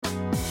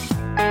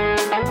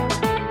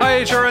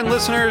HRN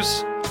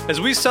listeners.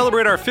 As we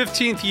celebrate our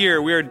 15th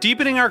year, we are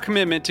deepening our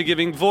commitment to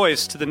giving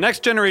voice to the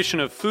next generation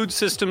of food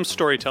systems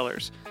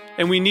storytellers,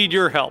 and we need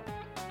your help.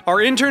 Our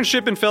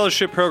internship and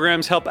fellowship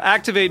programs help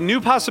activate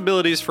new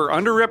possibilities for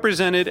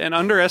underrepresented and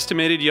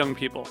underestimated young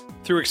people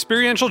through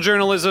experiential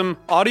journalism,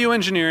 audio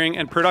engineering,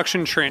 and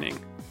production training.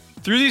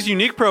 Through these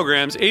unique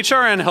programs,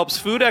 HRN helps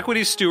food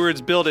equity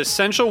stewards build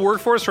essential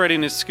workforce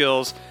readiness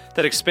skills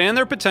that expand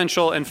their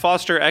potential and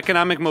foster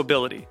economic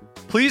mobility.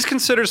 Please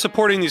consider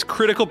supporting these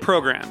critical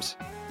programs.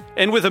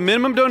 And with a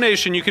minimum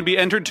donation, you can be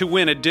entered to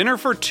win a dinner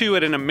for two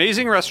at an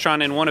amazing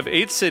restaurant in one of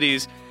 8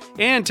 cities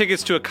and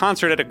tickets to a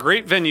concert at a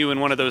great venue in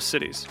one of those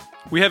cities.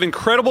 We have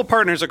incredible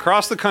partners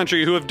across the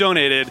country who have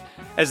donated,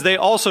 as they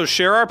also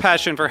share our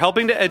passion for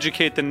helping to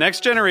educate the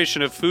next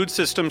generation of food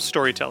systems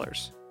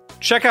storytellers.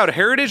 Check out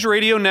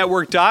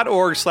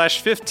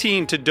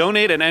heritageradionetwork.org/15 to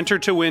donate and enter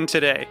to win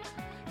today.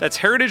 That's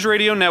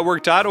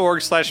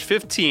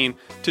heritageradionetwork.org/15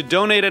 to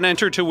donate and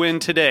enter to win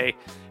today.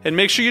 And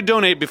make sure you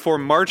donate before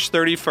March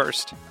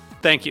 31st.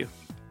 Thank you.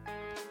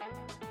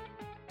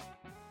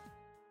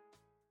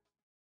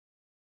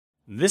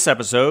 This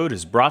episode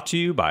is brought to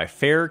you by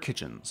Fair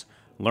Kitchens.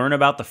 Learn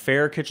about the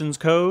Fair Kitchens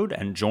Code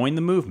and join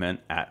the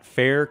movement at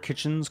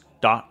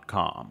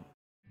fairkitchens.com.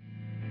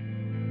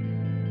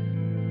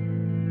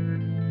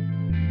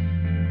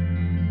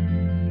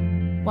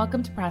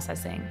 Welcome to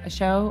Processing, a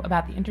show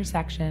about the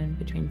intersection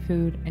between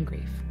food and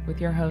grief,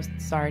 with your hosts,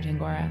 Sara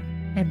Tangora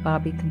and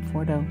Bobby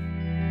Conforto.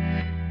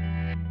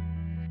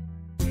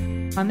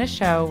 On this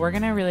show, we're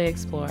going to really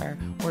explore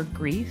where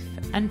grief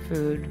and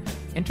food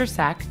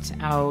intersect,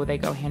 how they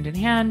go hand in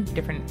hand,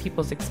 different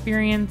people's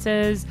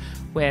experiences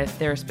with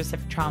their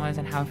specific traumas,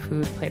 and how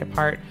food played a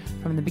part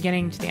from the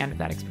beginning to the end of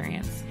that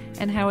experience.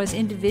 And how as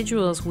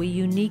individuals we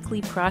uniquely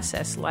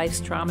process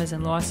life's traumas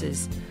and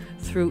losses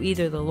through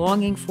either the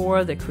longing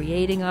for, the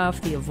creating of,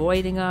 the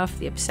avoiding of,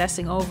 the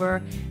obsessing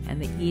over, and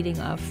the eating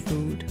of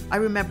food. I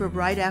remember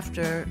right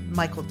after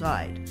Michael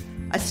died,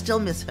 I still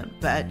miss him,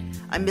 but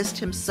I missed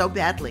him so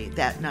badly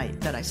that night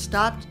that I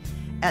stopped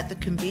at the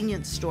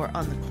convenience store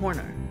on the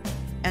corner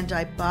and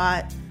I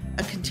bought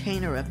a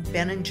container of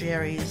Ben &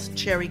 Jerry's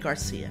Cherry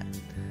Garcia.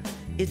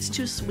 It's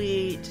too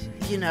sweet,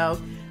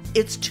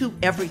 it's too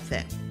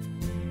everything.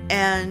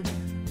 And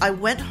I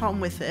went home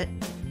with it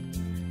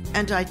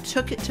and I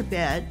took it to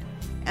bed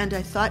and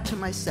I thought to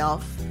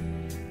myself,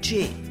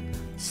 gee,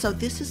 so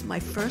this is my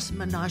first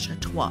menage a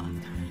trois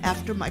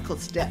after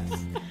Michael's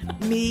death.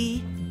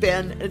 Me,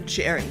 Ben, and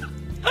Jerry.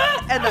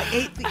 And I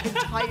ate the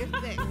entire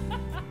thing.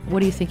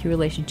 What do you think your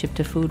relationship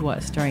to food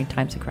was during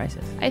times of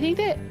crisis? I think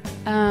that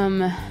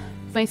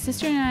my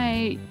sister and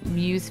I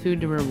use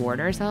food to reward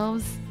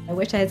ourselves. I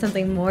wish I had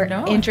something more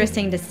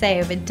interesting to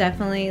say, but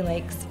definitely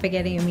like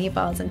spaghetti and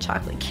meatballs and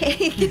chocolate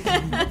cake.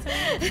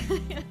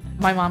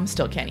 My mom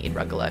still can't eat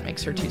rucola. It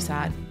makes her too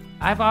sad.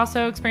 I've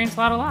also experienced a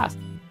lot of loss,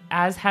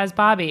 as has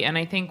Bobby, and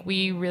I think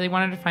we really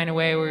wanted to find a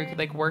way where we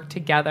could work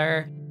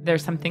together.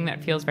 There's something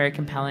that feels very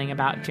compelling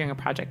about doing a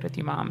project with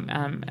you, Mom,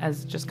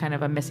 as just kind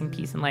of a missing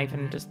piece in life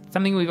and just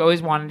something we've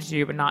always wanted to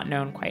do but not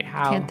known quite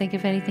how. Can't think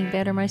of anything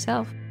better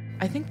myself.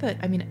 I think that,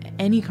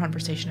 any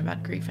conversation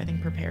about grief, I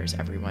think prepares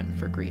everyone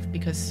for grief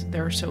because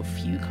there are so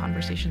few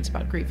conversations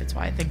about grief. It's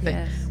why I think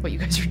that what you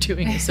guys are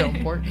doing is so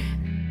important.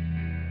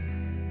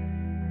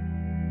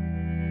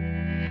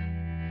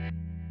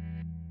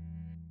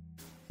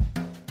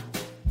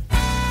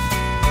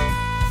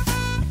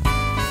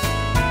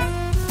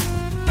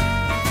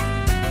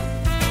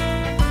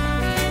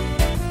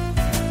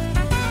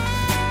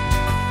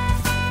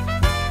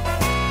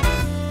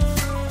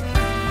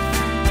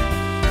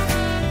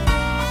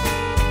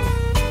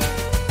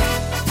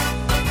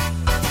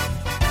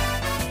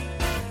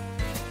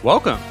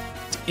 Welcome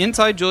to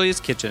Inside Julia's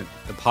Kitchen,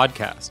 the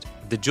podcast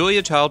of the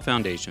Julia Child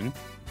Foundation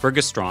for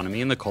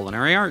Gastronomy and the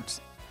Culinary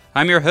Arts.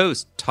 I'm your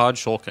host, Todd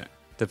Schulken,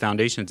 the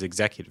Foundation's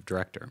Executive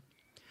Director.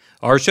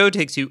 Our show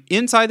takes you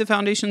inside the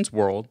Foundation's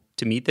world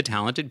to meet the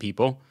talented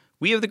people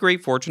we have the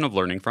great fortune of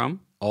learning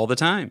from all the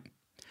time.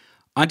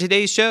 On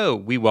today's show,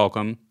 we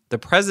welcome the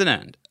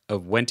president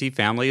of Wente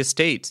Family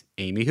Estates,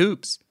 Amy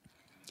Hoops.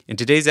 In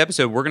today's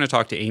episode, we're going to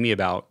talk to Amy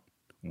about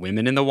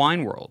women in the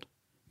wine world,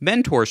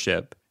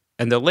 mentorship,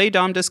 and the Les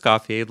Dames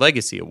d'Escoffier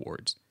Legacy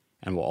Awards.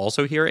 And we'll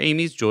also hear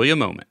Amy's Julia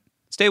moment.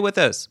 Stay with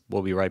us.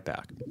 We'll be right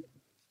back.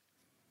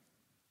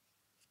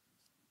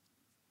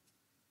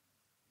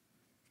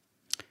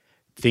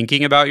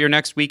 Thinking about your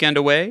next weekend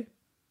away?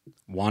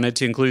 Wanted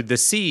to include the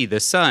sea,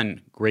 the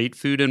sun, great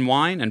food and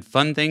wine, and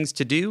fun things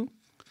to do?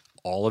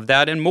 All of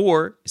that and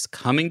more is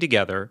coming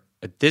together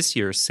at this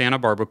year's Santa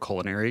Barbara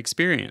Culinary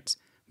Experience,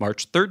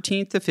 March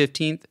 13th to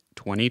 15th,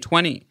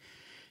 2020.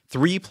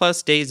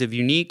 3+ days of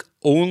unique,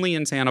 only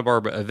in Santa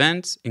Barbara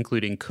events,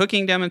 including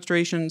cooking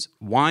demonstrations,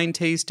 wine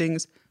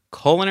tastings,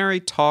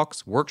 culinary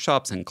talks,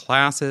 workshops and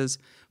classes,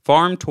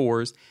 farm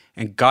tours,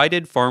 and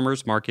guided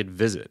farmers market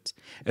visits,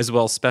 as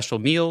well as special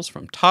meals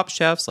from top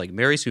chefs like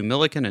Mary Sue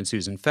Milliken and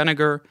Susan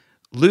Feniger,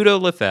 Ludo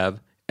Lefebvre,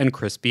 and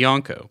Chris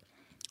Bianco.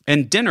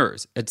 and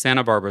dinners at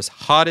Santa Barbara's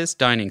hottest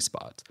dining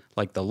spots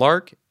like the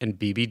Lark and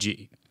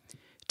BBG.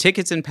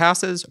 Tickets and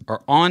passes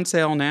are on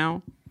sale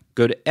now.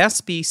 Go to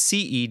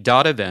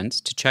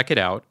sbce.events to check it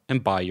out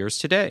and buy yours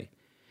today.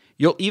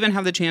 You'll even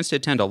have the chance to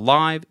attend a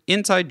live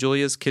Inside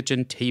Julia's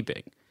Kitchen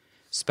taping.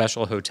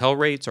 Special hotel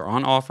rates are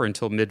on offer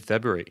until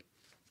mid-February.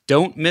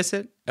 Don't miss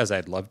it, as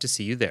I'd love to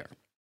see you there.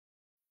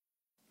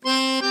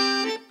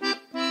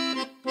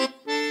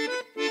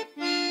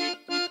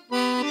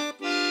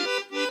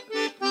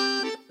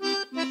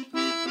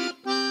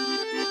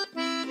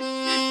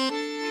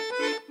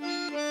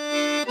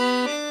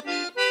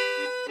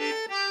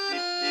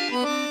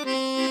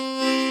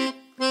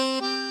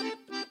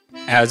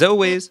 As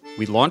always,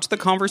 we launch the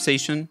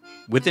conversation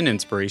with an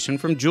inspiration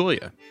from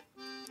Julia.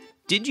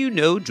 Did you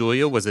know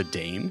Julia was a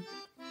dame?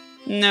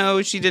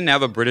 No, she didn't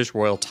have a British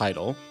royal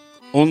title,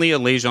 only a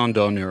Légion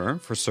d'honneur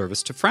for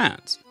service to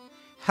France.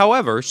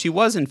 However, she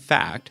was in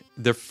fact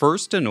the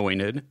first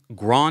anointed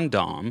Grande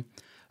Dame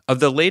of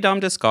the Les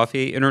Dames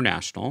d'Escoffier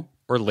International,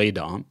 or Les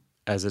Dames,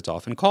 as it's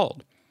often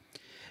called.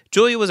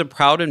 Julia was a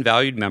proud and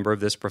valued member of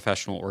this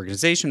professional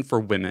organization for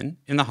women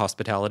in the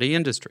hospitality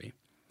industry.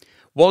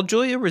 While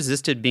Julia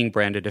resisted being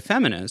branded a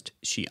feminist,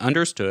 she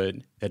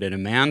understood that in a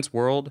man's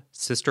world,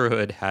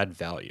 sisterhood had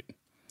value.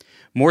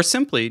 More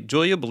simply,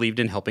 Julia believed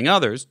in helping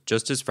others,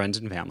 just as friends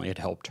and family had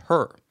helped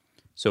her.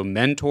 So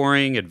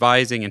mentoring,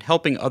 advising, and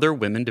helping other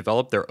women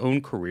develop their own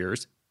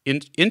careers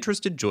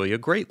interested Julia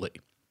greatly.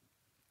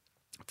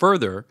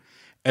 Further,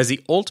 as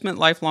the ultimate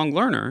lifelong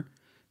learner,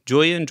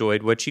 Julia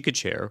enjoyed what she could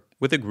share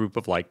with a group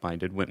of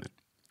like-minded women.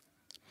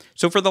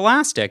 So for the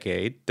last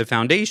decade, the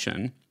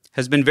Foundation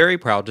has been very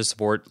proud to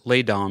support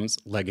Les Dames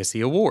Legacy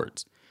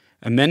Awards,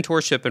 a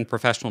mentorship and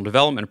professional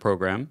development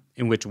program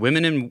in which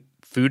women in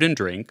food and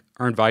drink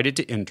are invited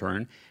to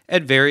intern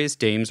at various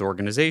Dames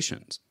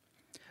organizations.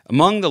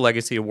 Among the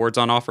Legacy Awards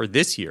on offer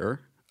this year,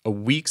 a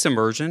week's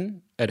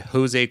immersion at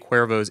Jose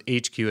Cuervo's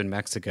HQ in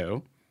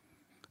Mexico,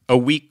 a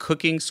week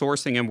cooking,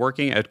 sourcing, and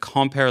working at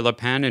Compère Le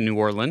Pain in New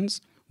Orleans,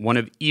 one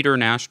of Eater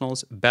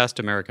National's best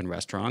American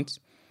restaurants,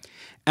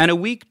 and a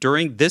week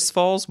during this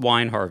fall's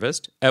wine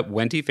harvest at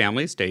Wente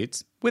Family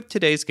Estates with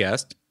today's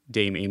guest,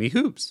 Dame Amy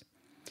Hoops.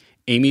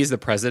 Amy is the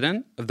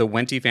president of the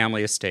Wente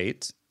Family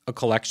Estates, a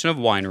collection of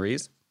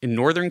wineries in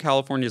Northern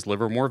California's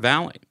Livermore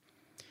Valley.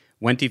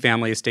 Wente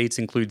Family Estates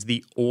includes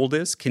the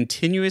oldest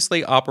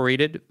continuously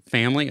operated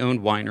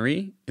family-owned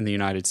winery in the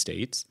United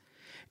States,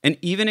 and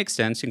even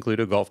extends to include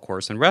a golf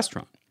course and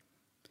restaurant.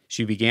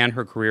 She began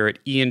her career at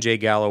E&J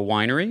Gallo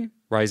Winery,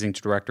 rising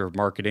to director of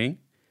marketing,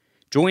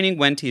 joining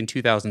Wente in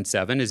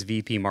 2007 as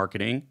VP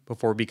Marketing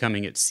before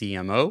becoming its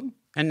CMO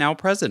and now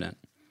president.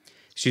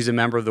 She's a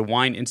member of the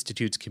Wine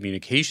Institute's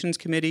Communications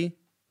Committee,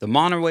 the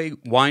Monterey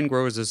Wine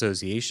Growers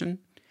Association,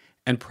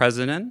 and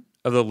president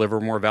of the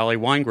Livermore Valley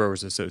Wine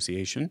Growers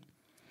Association.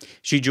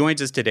 She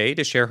joins us today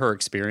to share her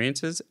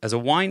experiences as a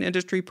wine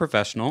industry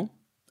professional,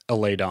 a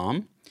Les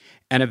Dames,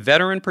 and a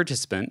veteran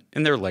participant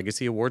in their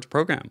Legacy Awards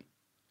program.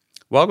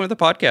 Welcome to the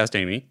podcast,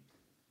 Amy.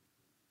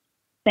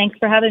 Thanks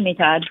for having me,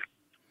 Todd.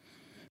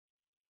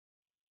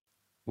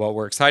 Well,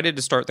 we're excited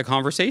to start the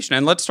conversation,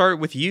 and let's start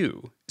with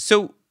you.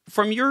 So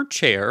from your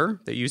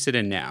chair that you sit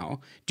in now,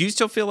 do you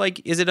still feel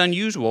like, is it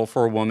unusual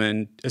for a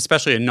woman,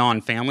 especially a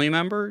non-family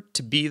member,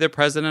 to be the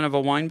president of a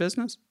wine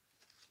business?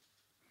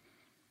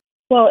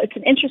 Well, it's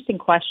an interesting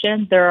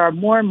question. There are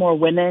more and more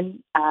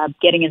women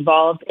getting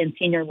involved in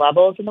senior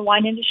levels in the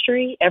wine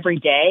industry every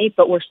day,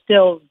 but we're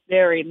still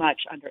very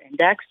much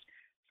under-indexed.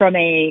 From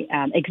a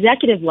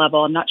executive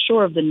level, I'm not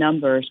sure of the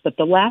numbers, but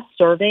the last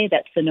survey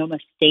that Sonoma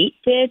State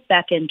did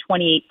back in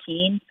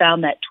 2018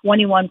 found that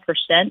 21%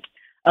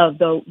 of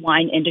the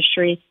wine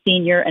industry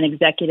senior and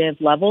executive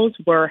levels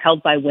were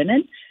held by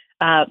women,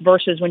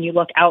 versus when you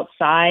look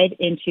outside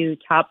into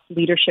top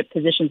leadership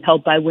positions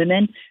held by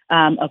women,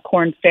 a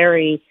Korn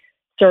Ferry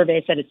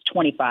survey said it's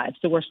 25.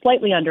 So we're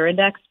slightly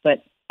under-indexed, but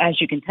as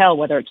you can tell,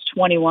 whether it's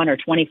 21 or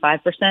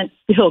 25%,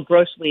 still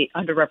grossly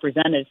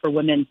underrepresented for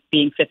women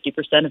being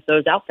 50% of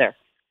those out there.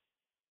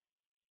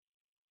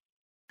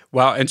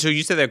 Wow. And so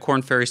you said that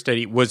Korn Ferry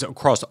study was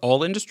across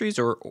all industries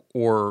or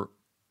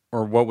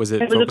what was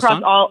it? It was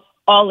across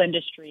all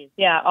industries.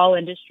 Yeah, all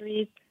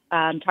industries.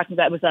 Talking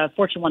about, it was a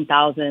Fortune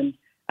 1000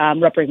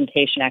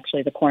 representation,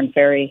 actually, the Korn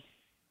Ferry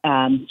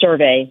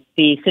survey.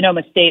 The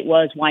Sonoma State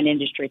was wine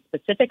industry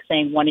specific,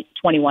 saying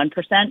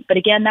 21%. But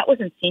again, that was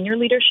in senior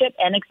leadership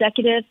and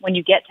executive. When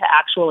you get to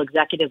actual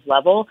executive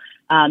level,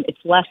 it's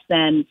less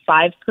than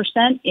 5%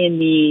 in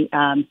the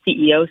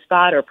CEO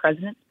spot or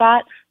president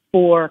spot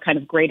for kind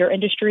of greater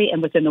industry.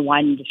 And within the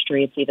wine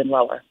industry, it's even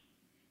lower.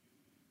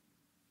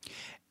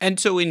 And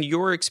so in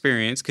your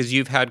experience, because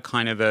you've had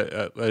kind of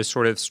a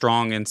sort of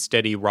strong and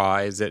steady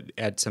rise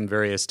at some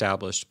very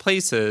established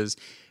places,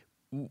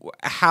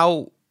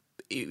 how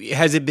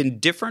has it been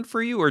different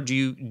for you, or do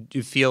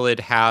you feel it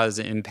has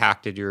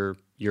impacted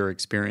your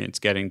experience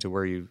getting to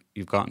where you've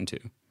gotten to?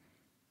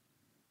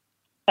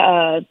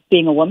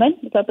 Being a woman,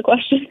 is that the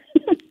question?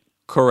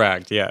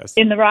 Correct, yes.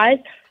 In the rise?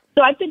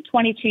 So I've been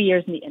 22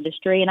 years in the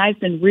industry, and I've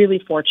been really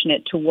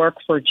fortunate to work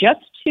for just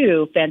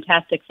two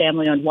fantastic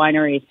family-owned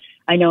wineries.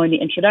 I know in the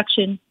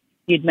introduction,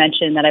 you'd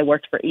mentioned that I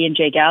worked for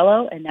E&J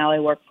Gallo, and now I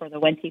work for the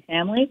Wente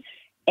family.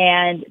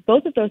 And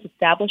both of those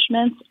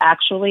establishments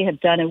actually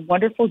have done a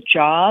wonderful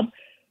job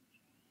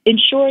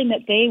ensuring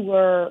that they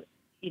were,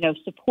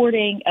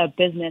 supporting a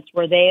business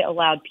where they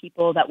allowed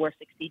people that were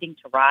succeeding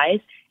to rise.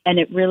 And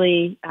it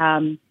really,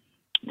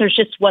 there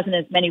just wasn't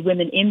as many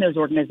women in those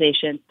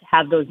organizations to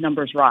have those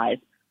numbers rise,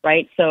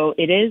 right? So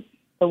it is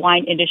the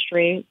wine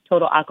industry,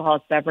 total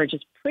alcoholic beverage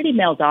is pretty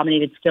male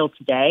dominated still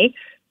today.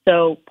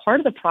 So part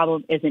of the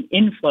problem is an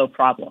inflow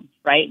problem,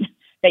 right?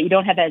 That you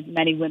don't have as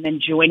many women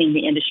joining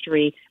the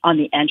industry on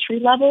the entry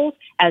levels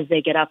as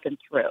they get up and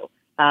through.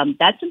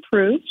 That's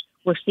improved.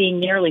 We're seeing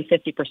nearly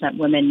 50%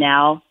 women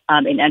now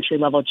in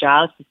entry-level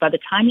jobs. By the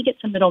time you get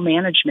to middle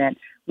management,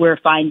 we're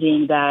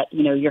finding that,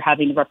 you're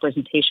having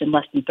representation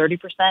less than 30%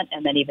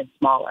 and then even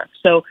smaller.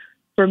 So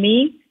for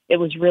me, it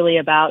was really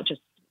about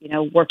just,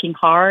 working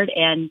hard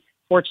and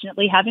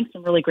fortunately having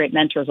some really great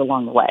mentors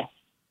along the way.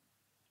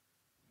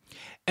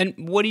 And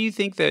what do you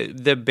think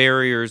the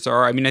barriers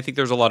are? I mean, I think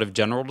there's a lot of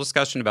general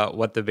discussion about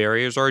what the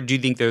barriers are. Do you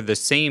think they're the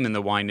same in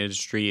the wine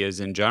industry as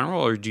in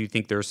general, or do you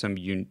think there's some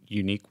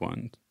unique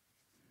ones?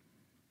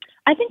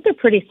 I think they're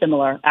pretty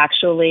similar,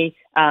 actually,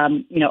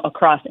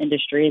 across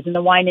industries. In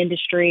the wine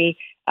industry,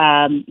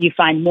 you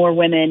find more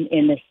women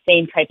in the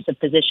same types of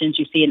positions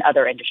you see in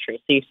other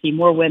industries. So you see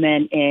more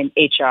women in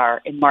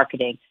HR, in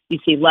marketing. You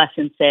see less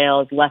in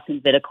sales, less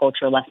in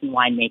viticulture, less in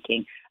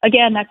winemaking.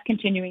 Again, that's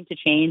continuing to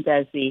change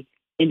as the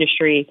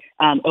industry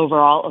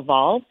overall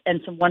evolves,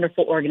 and some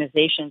wonderful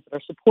organizations that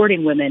are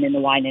supporting women in the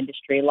wine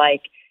industry,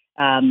 like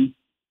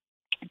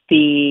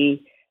the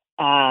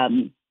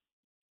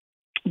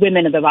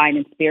Women of the Wine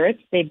and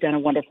Spirits. They've done a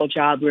wonderful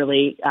job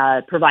really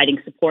providing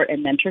support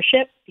and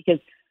mentorship, because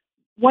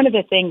one of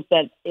the things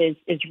that is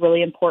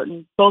really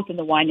important, both in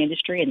the wine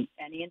industry and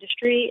any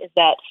industry, is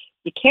that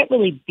you can't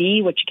really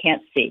be what you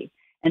can't see.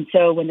 And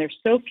so when there's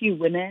so few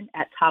women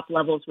at top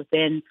levels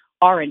within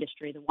our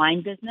industry, the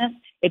wine business,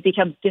 it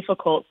becomes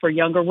difficult for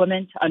younger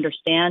women to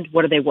understand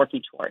what are they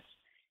working towards.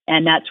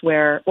 And that's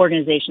where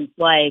organizations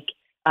like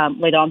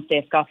Les Dames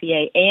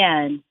d'Escoffier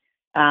and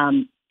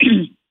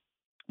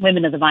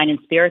Women of the Vine and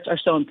Spirits are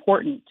so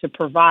important to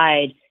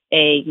provide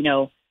a,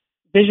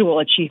 visual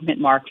achievement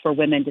mark for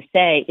women to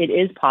say it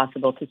is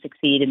possible to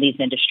succeed in these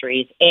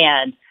industries.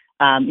 And,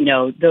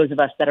 those of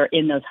us that are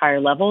in those higher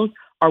levels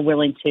are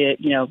willing to,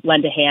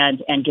 lend a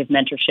hand and give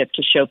mentorship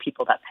to show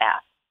people that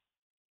path.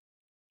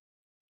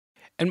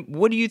 And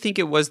what do you think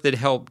it was that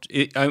helped,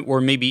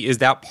 or maybe is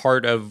that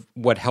part of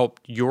what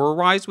helped your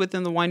rise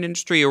within the wine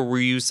industry, or were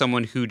you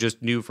someone who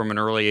just knew from an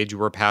early age you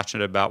were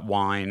passionate about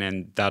wine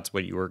and that's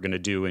what you were going to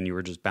do and you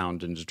were just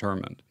bound and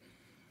determined?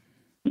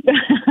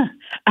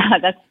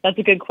 That's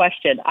a good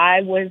question.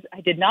 I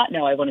did not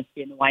know I wanted to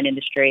be in the wine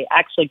industry. I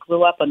actually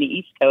grew up on the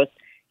East Coast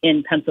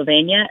in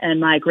Pennsylvania, and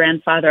my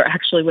grandfather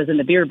actually was in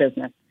the beer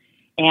business.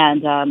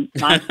 And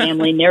my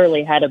family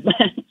rarely had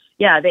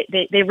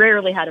they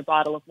rarely had a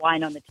bottle of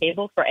wine on the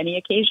table for any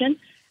occasion.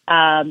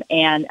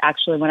 And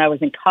actually, when I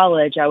was in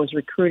college, I was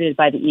recruited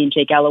by the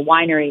E&J Gallo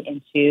Winery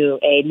into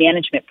a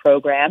management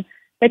program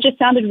that just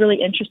sounded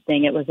really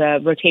interesting. It was a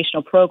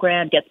rotational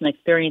program, get some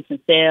experience in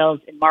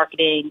sales, in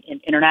marketing, in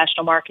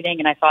international marketing.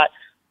 And I thought,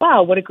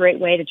 wow, what a great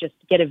way to just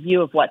get a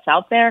view of what's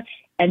out there.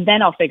 And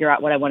then I'll figure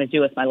out what I want to do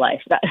with my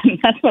life.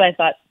 That's what I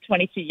thought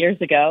 22 years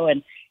ago.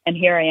 And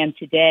here I am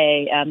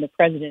today, the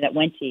president at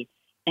Wente.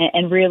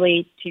 And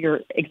really, to your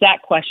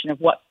exact question of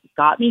what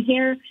got me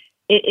here,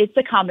 it's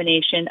a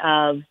combination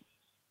of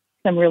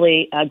some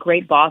really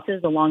great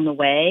bosses along the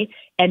way.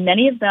 And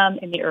many of them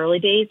in the early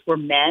days were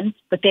men,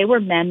 but they were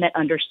men that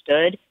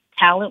understood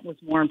talent was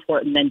more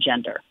important than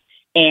gender.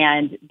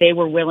 And they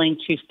were willing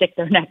to stick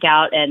their neck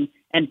out and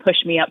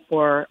push me up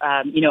for,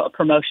 a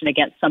promotion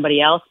against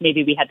somebody else.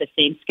 Maybe we had the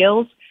same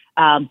skills,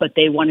 but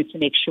they wanted to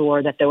make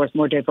sure that there was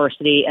more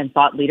diversity and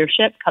thought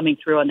leadership coming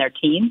through on their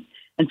team.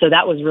 And so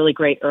that was really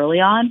great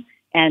early on.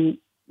 And,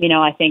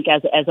 I think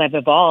as I've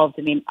evolved,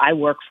 I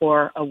work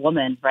for a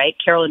woman, right?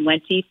 Carolyn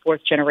Wente,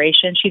 fourth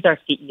generation. She's our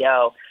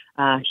CEO,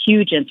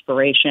 huge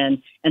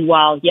inspiration. And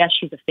while, yes,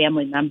 she's a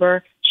family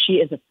member, she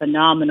is a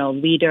phenomenal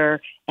leader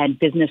and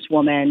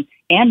businesswoman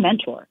and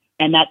mentor.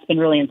 And that's been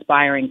really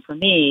inspiring for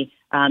me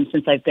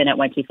since I've been at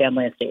Wente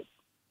Family Estates.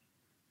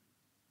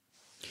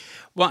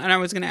 Well, and I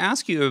was going to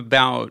ask you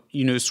about,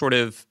 sort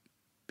of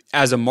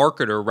as a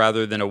marketer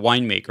rather than a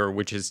winemaker,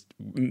 which is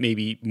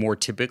maybe more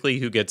typically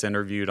who gets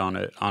interviewed on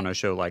a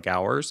show like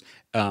ours.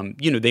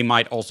 They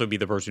might also be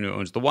the person who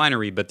owns the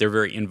winery, but they're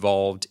very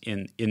involved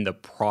in the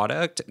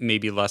product,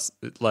 maybe less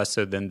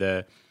so than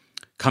the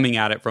coming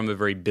at it from a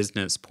very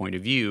business point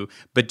of view.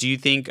 But do you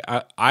think,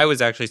 I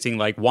was actually seeing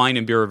like wine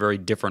and beer are very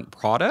different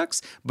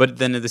products, but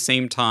then at the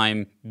same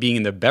time, being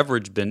in the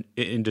beverage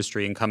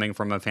industry and coming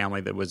from a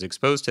family that was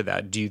exposed to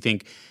that, do you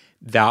think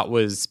that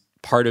was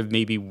part of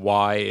maybe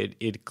why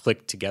it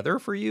clicked together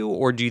for you?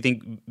 Or do you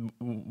think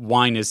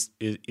wine is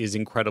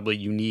incredibly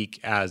unique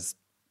as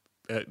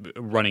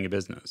running a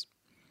business?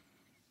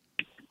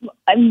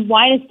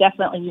 Wine is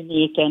definitely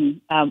unique.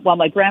 And while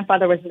my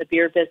grandfather was in the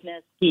beer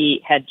business,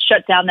 he had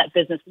shut down that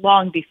business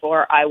long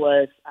before I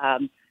was, I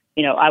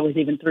was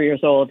even 3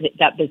 years old.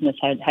 That business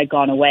had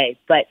gone away.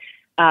 But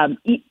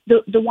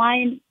the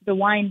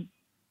wine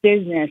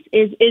business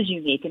is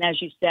unique. And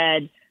as you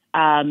said,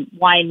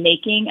 wine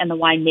making and the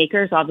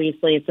winemakers,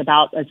 obviously it's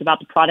about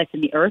the product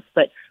and the earth.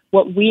 But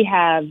what we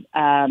have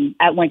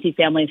at Wente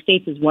Family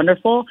Estates is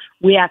wonderful.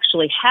 We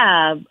actually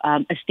have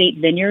estate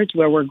vineyards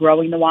where we're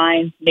growing the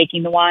wines,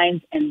 making the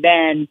wines, and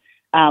then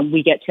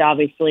we get to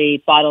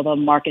obviously bottle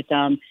them, market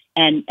them,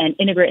 and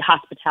integrate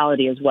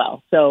hospitality as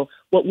well. So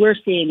what we're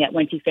seeing at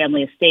Wente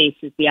Family Estates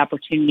is the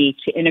opportunity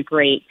to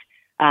integrate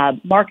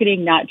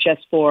marketing, not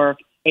just for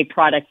a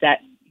product that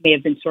may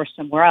have been sourced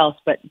somewhere else,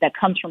 but that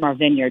comes from our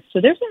vineyards.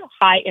 So there's a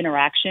high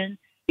interaction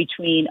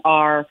between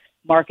our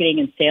marketing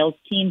and sales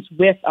teams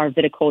with our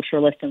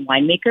viticulturalists and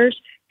winemakers,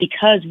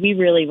 because we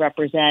really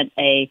represent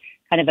a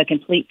kind of a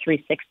complete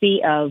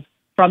 360 of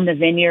from the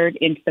vineyard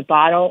into the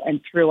bottle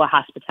and through a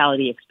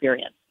hospitality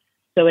experience.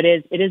 So it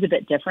is a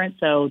bit different.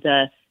 So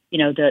the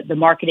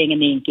marketing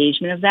and the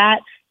engagement of that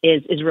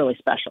is really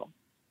special.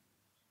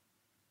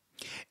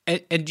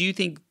 And do you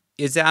think,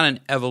 is that an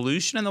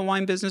evolution in the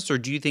wine business, or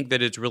do you think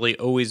that it's really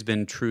always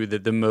been true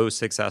that the most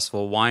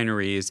successful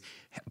wineries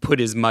put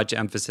as much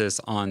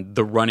emphasis on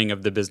the running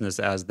of the business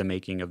as the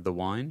making of the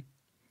wine?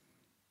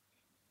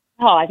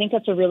 Oh, I think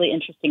that's a really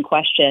interesting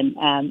question.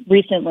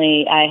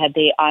 Recently, I had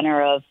the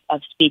honor of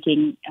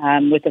speaking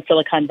with the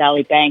Silicon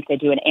Valley Bank. They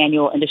do an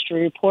annual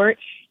industry report,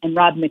 and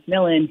Rob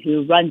McMillan,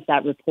 who runs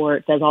that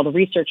report, does all the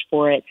research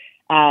for it,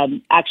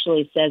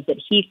 actually says that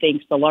he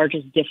thinks the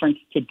largest difference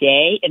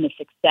today in the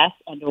success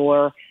and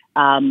or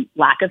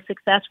lack of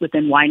success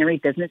within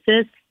winery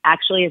businesses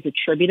actually is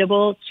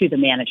attributable to the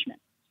management.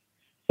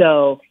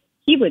 So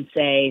he would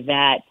say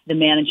that the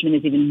management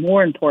is even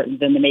more important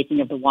than the making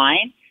of the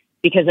wine,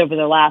 because over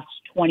the last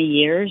 20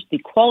 years, the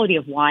quality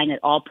of wine at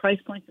all price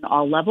points and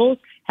all levels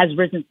has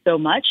risen so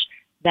much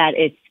that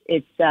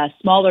it's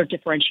smaller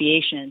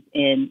differentiations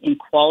in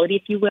quality,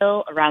 if you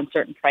will, around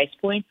certain price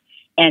points,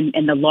 and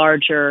the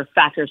larger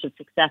factors of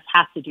success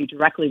have to do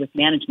directly with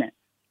management.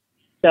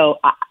 So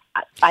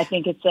I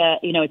think it's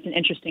an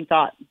interesting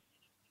thought.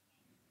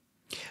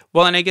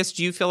 Well, and I guess,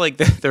 do you feel like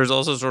there's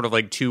also sort of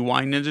like two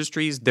wine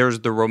industries? There's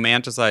the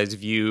romanticized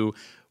view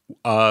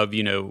of,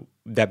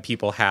 that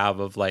people have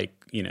of like,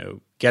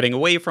 getting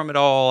away from it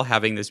all,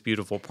 having this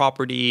beautiful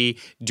property,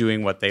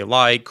 doing what they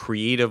like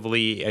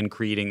creatively and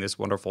creating this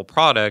wonderful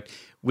product,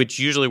 which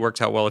usually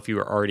works out well if you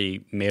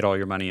already made all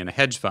your money in a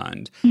hedge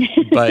fund.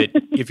 But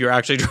if you're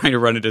actually trying to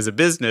run it as a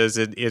business,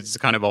 it's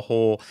kind of a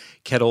whole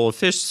kettle of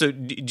fish. So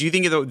do you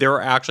think there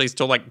are actually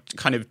still like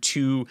kind of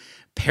two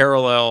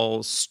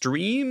parallel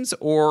streams,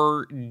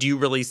 or do you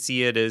really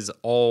see it as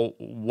all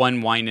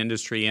one wine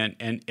industry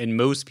and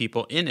most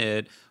people in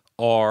it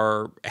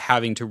are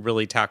having to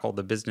really tackle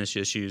the business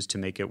issues to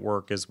make it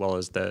work, as well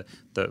as the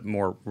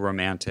more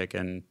romantic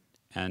and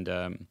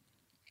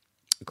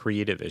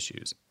creative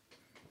issues?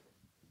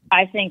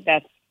 I think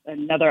that's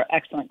another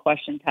excellent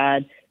question,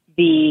 Todd.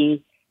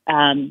 It's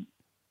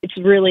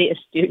really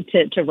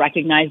astute to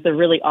recognize there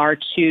really are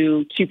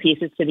two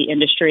pieces to the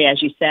industry,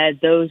 as you said,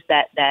 those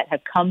that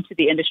have come to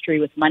the industry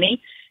with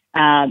money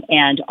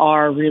and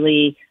are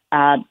really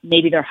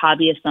maybe they're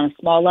hobbyists on a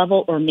small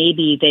level, or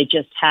maybe they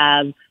just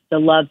have the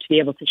love to be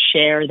able to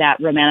share that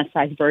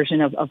romanticized version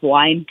of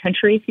wine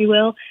country, if you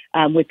will,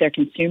 with their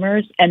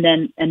consumers. And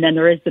then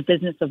there is the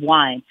business of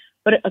wine.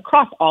 But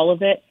across all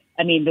of it,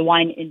 I mean, the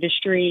wine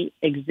industry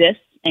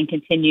exists and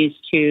continues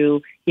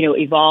to,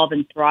 evolve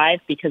and thrive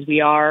because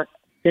we are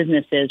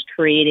businesses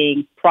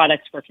creating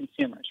products for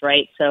consumers,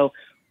 right? So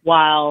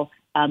while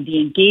the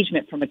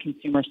engagement from a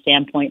consumer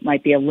standpoint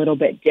might be a little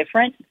bit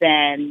different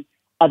than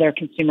other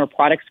consumer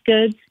products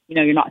goods,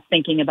 you're not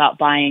thinking about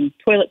buying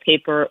toilet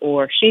paper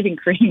or shaving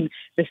cream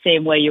the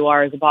same way you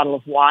are as a bottle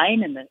of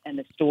wine and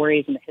the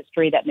stories and the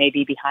history that may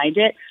be behind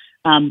it.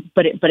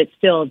 But it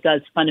still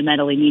does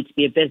fundamentally need to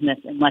be a business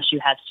unless you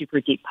have super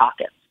deep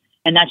pockets.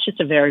 And that's just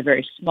a very,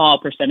 very small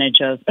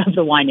percentage of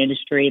the wine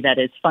industry that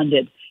is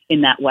funded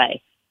in that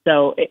way.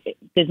 So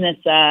business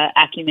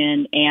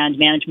acumen and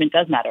management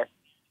does matter.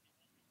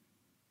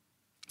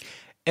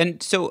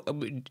 And so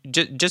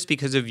just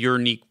because of your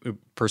unique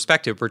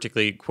perspective,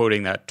 particularly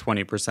quoting that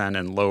 20%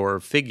 and lower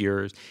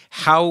figures,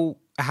 how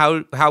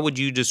would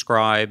you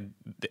describe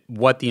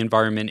what the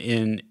environment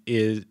in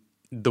is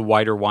the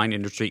wider wine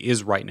industry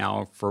is right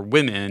now for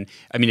women?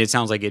 I mean, it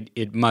sounds like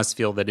it must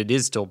feel that it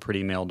is still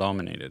pretty male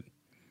dominated.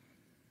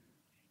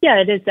 Yeah,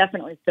 it is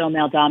definitely still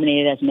male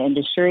dominated as an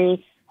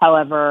industry.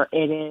 However,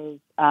 it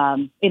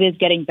is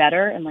getting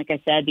better. And like I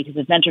said, because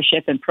of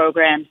mentorship and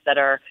programs that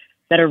are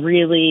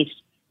really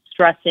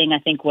stressing, I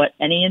think, what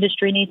any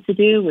industry needs to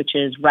do, which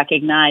is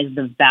recognize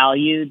the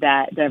value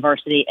that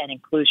diversity and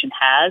inclusion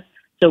has.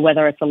 So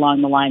whether it's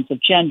along the lines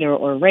of gender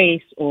or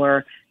race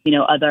or,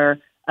 other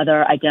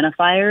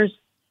identifiers,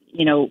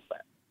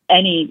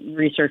 any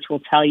research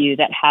will tell you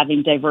that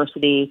having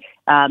diversity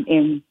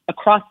in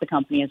across the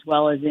company, as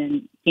well as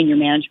in senior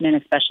management,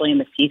 especially in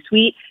the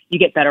C-suite, you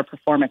get better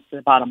performance to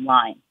the bottom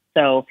line.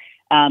 So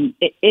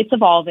it's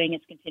evolving,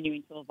 it's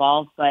continuing to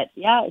evolve, but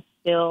yeah, it's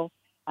still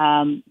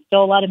a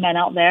lot of men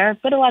out there,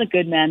 but a lot of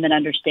good men that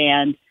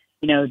understand,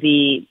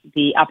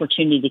 the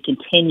opportunity to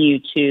continue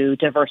to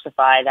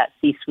diversify that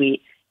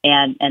C-suite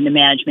and the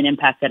management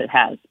impact that it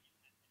has.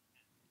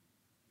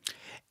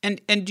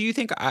 And do you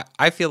think,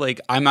 I feel like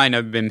I might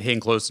have been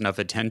paying close enough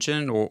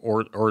attention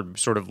or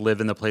sort of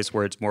live in the place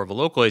where it's more of a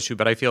local issue,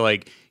 but I feel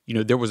like,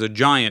 there was a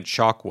giant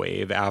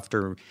shockwave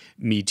after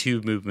Me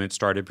Too movement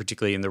started,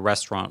 particularly in the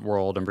restaurant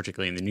world and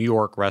particularly in the New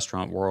York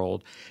restaurant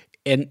world.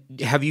 And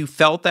have you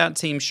felt that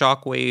same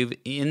shockwave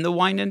in the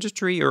wine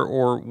industry,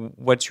 or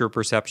what's your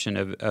perception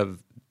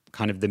of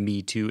kind of the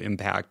Me Too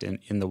impact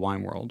in the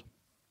wine world?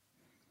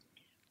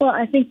 Well,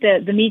 I think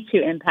that the Me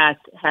Too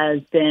impact has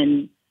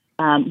been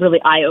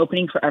really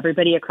eye-opening for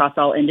everybody across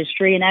all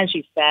industry. And as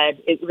you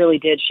said, it really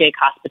did shake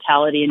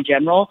hospitality in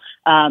general,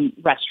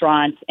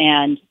 restaurants,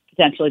 and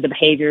potentially the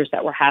behaviors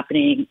that were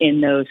happening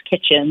in those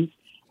kitchens,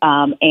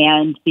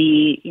 and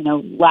the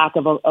lack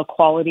of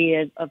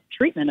equality of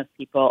treatment of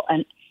people.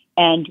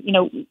 And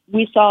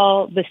we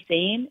saw the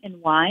same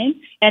in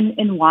wine. And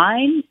in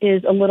wine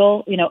is a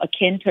little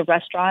akin to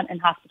restaurant and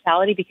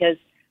hospitality, because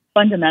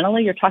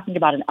fundamentally you're talking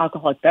about an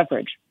alcoholic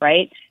beverage,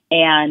 right?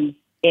 And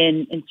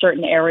in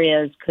certain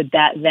areas, could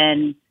that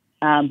then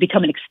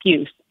become an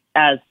excuse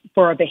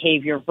for a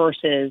behavior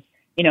versus,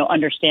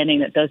 understanding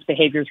that those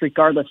behaviors,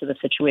 regardless of the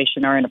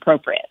situation, are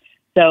inappropriate.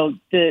 So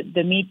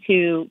the Me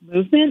Too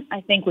movement,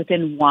 I think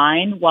within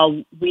wine,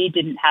 while we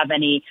didn't have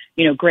any,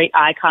 great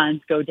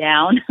icons go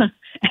down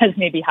as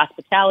maybe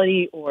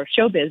hospitality or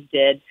showbiz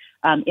did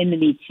in the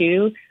Me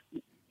Too,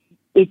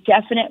 it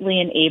definitely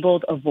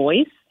enabled a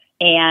voice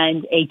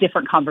and a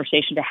different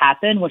conversation to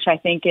happen, which I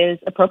think is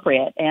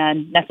appropriate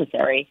and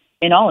necessary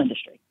in all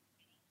industry.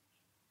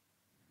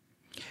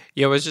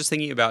 Yeah, I was just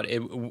thinking about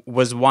it.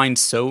 Was wine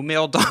so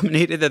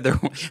male-dominated that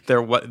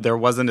there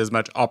wasn't as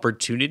much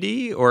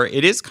opportunity? Or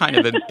it is kind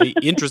of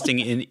interesting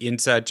in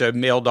such a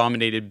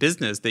male-dominated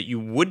business that you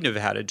wouldn't have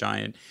had a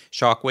giant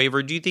shockwave?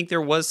 Or do you think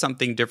there was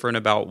something different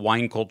about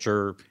wine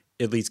culture,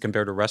 at least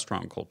compared to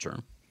restaurant culture?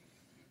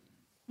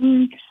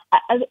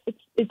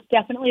 It's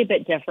definitely a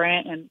bit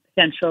different and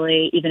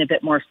potentially even a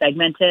bit more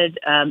segmented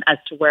as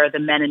to where the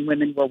men and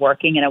women were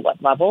working and at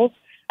what levels.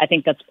 I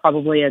think that's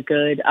probably a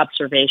good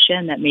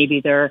observation, that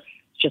maybe there's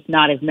just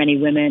not as many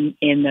women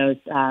in those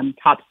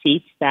top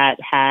seats that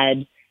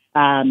had,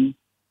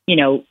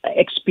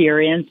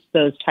 experienced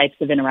those types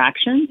of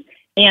interactions,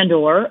 and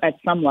or at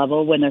some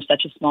level, when there's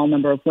such a small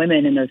number of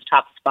women in those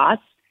top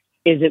spots,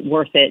 is it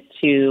worth it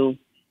to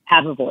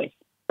have a voice,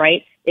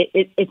 right?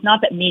 It's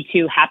not that Me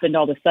Too happened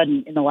all of a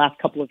sudden in the last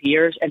couple of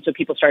years, and so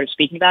people started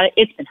speaking about it.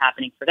 It's been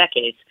happening for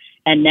decades.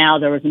 And now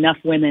there was enough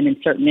women in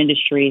certain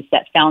industries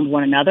that found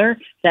one another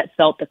that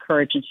felt the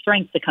courage and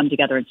strength to come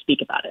together and speak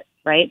about it,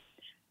 right?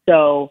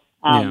 So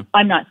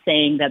I'm not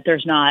saying that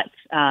there's not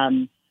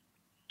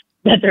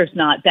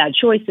bad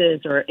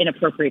choices or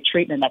inappropriate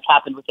treatment that's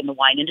happened within the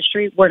wine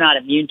industry. We're not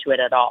immune to it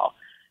at all.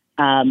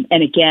 And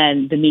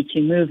again, the Me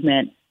Too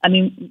movement, I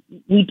mean,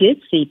 we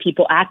did see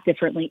people act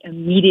differently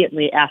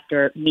immediately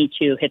after Me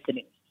Too hit the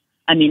news.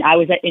 I mean, I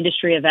was at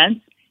industry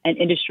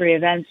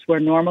events where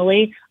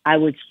normally I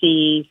would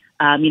see,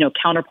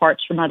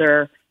 counterparts from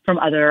other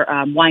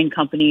wine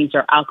companies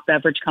or alcohol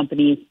beverage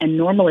companies, and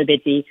normally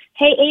they'd be,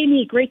 "Hey,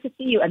 Amy, great to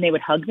see you," and they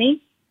would hug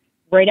me.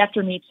 Right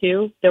after Me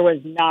Too,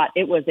 there's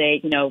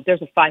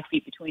a 5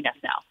 feet between us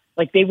now.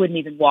 Like, they wouldn't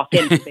even walk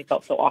in because they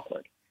felt so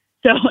awkward.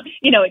 So,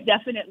 it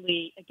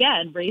definitely,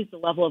 again, raised the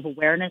level of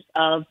awareness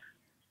of,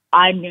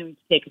 I'm going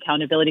to take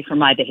accountability for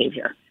my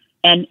behavior.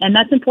 And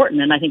that's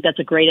important. And I think that's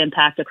a great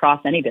impact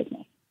across any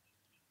business.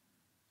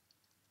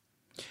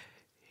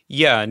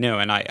 Yeah, no,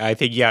 and I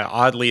think,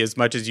 oddly, as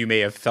much as you may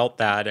have felt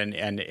that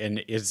and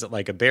is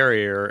like a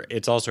barrier,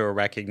 it's also a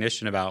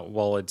recognition about,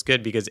 well, it's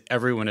good because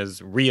everyone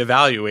is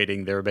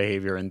reevaluating their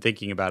behavior and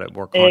thinking about it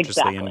more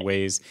consciously in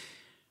ways.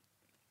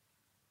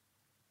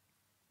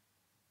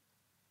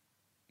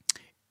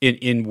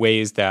 In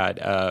ways that,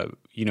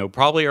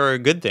 probably are a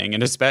good thing.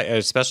 And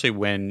especially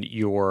when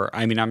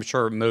I'm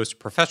sure most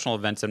professional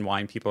events in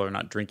wine, people are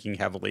not drinking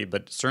heavily,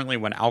 but certainly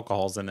when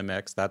alcohol's in the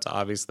mix, that's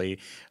obviously,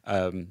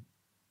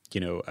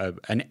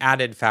 an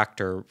added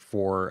factor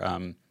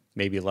for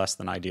maybe less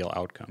than ideal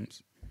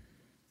outcomes.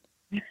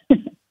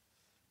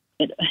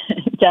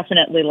 It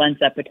definitely lends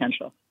that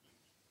potential.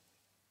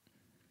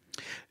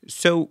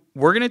 So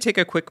we're going to take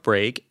a quick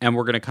break, and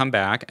we're going to come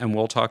back, and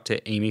we'll talk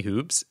to Amy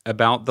Hoops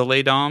about the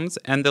Les Dames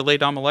and the Les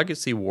Dames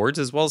Legacy Awards,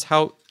 as well as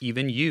how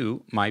even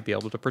you might be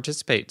able to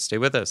participate. Stay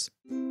with us.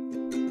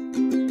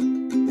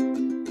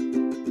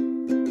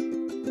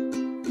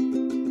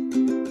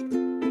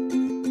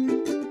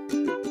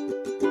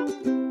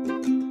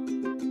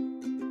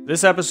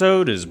 This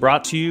episode is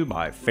brought to you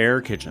by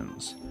Fair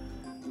Kitchens.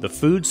 The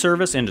food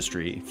service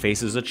industry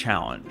faces a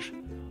challenge.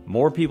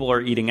 More people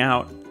are eating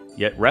out,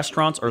 yet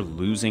restaurants are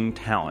losing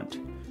talent.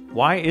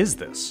 Why is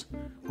this?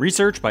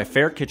 Research by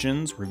Fair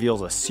Kitchens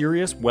reveals a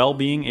serious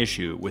well-being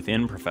issue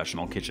within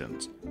professional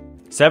kitchens.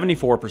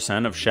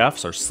 74% of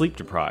chefs are sleep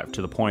deprived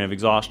to the point of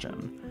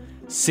exhaustion.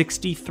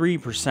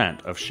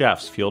 63% of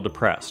chefs feel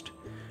depressed,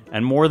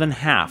 and more than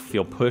half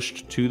feel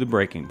pushed to the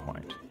breaking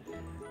point.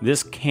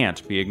 This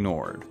can't be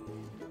ignored.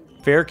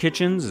 Fair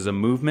Kitchens is a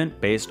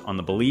movement based on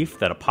the belief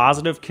that a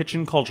positive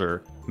kitchen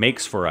culture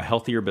makes for a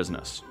healthier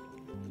business.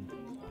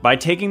 By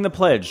taking the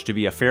pledge to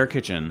be a fair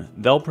kitchen,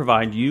 they'll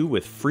provide you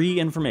with free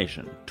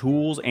information,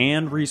 tools,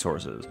 and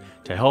resources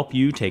to help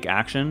you take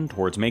action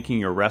towards making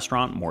your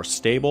restaurant more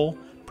stable,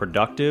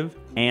 productive,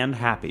 and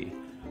happy,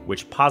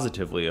 which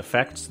positively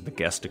affects the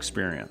guest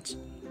experience.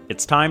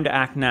 It's time to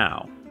act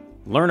now.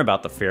 Learn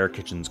about the Fair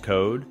Kitchens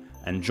Code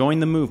and join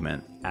the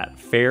movement at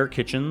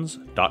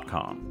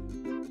fairkitchens.com.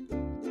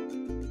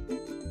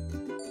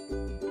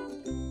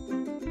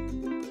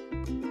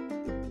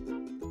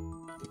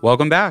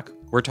 Welcome back.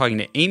 We're talking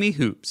to Amy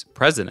Hoops,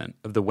 president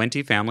of the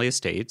Wente Family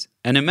Estates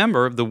and a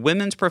member of the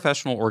women's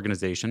professional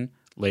organization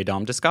Les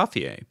Dames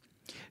d'Escoffier.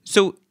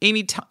 So,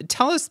 Amy,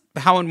 tell us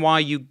how and why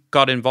you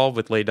got involved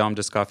with Les Dames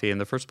d'Escoffier in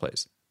the first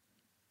place.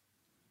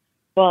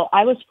 Well,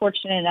 I was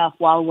fortunate enough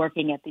while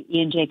working at the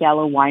E&J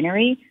Gallo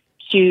Winery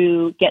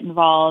to get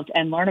involved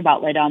and learn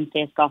about Les Dames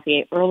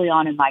d'Escoffier early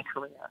on in my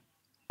career.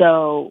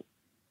 So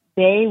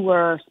they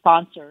were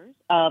sponsors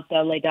of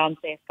the Les Dames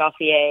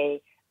d'Escoffier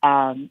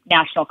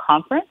national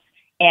conference,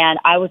 and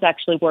I was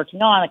actually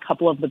working on a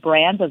couple of the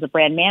brands as a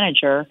brand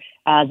manager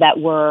that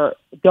were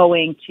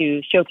going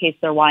to showcase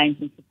their wines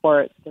and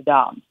support the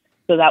Dames.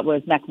 So that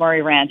was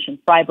McMurray Ranch and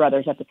Fry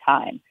Brothers at the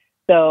time.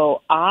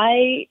 So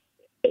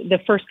the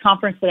first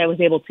conference that I was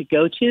able to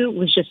go to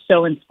was just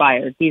so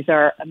inspired. These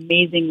are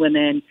amazing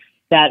women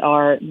that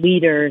are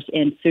leaders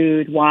in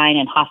food, wine,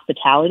 and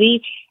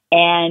hospitality,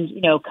 and,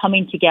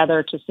 coming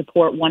together to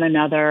support one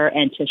another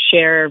and to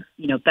share,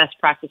 best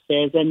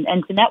practices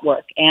and to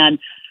network. And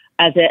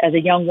as a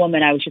young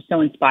woman, I was just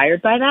so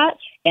inspired by that,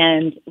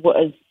 and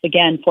was,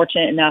 again,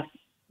 fortunate enough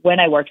when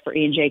I worked for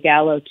E&J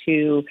Gallo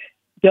to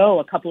go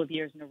a couple of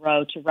years in a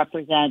row to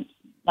represent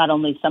not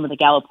only some of the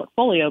Gallo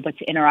portfolio, but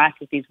to interact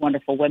with these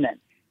wonderful women.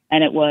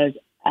 And it was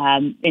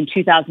in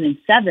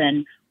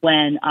 2007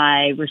 when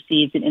I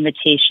received an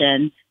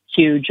invitation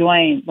to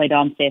join Les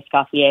Dames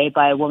d'Escoffier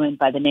by a woman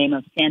by the name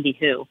of Sandy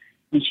Hu.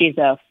 And she's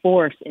a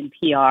force in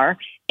PR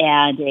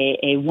and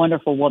a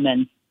wonderful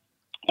woman.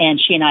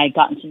 And she and I had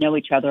gotten to know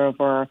each other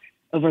over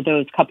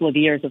those couple of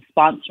years of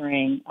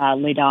sponsoring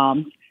Les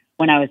Dames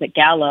when I was at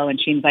Gallo,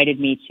 and she invited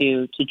me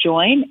to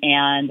join,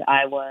 and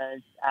I was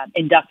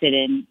inducted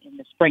in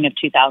the spring of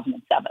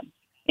 2007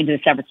 into the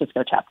San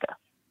Francisco chapter.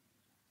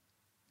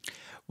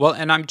 Well,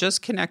 and I'm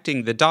just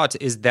connecting the dots.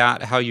 Is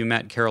that how you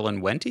met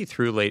Carolyn Wente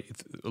through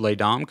Les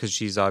Dames? Because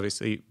she's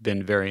obviously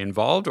been very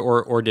involved,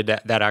 or did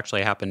that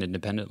actually happen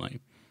independently?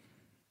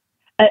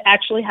 It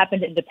actually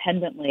happened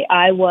independently.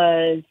 I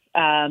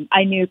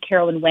knew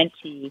Carolyn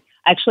Wente.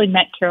 I actually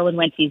met Carolyn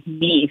Wente's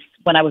niece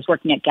when I was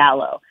working at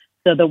Gallo.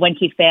 So the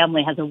Wente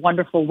family has a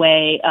wonderful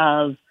way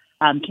of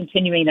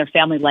continuing their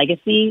family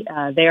legacy.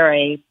 They're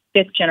a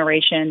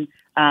fifth-generation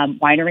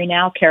winery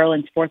now,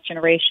 Carolyn's fourth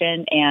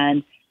generation,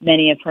 and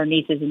many of her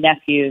nieces and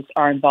nephews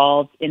are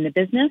involved in the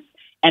business.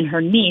 And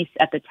her niece,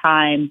 at the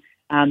time,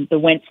 the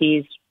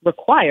Wentes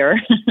require,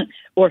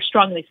 or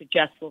strongly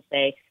suggest, we'll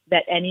say,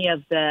 that any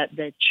of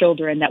the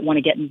children that want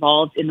to get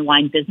involved in the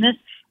wine business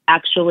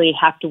actually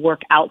have to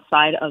work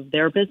outside of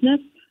their business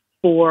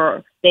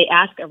they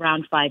ask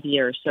around 5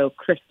 years. So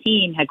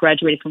Christine had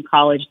graduated from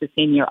college the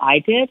same year I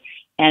did.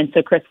 And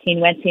so Christine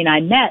Wente and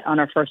I met on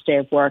our first day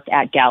of work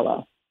at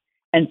Gallo.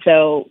 And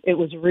so it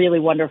was really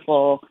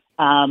wonderful,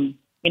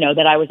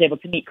 that I was able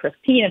to meet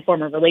Christine and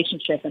form a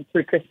relationship. And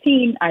through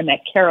Christine, I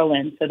met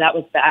Carolyn. So that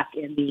was back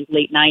in the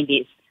late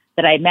 90s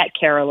that I met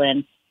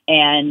Carolyn.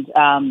 And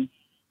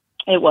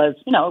it was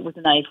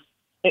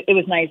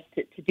nice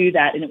to do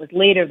that. And it was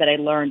later that I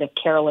learned of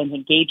Carolyn's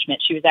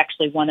engagement. She was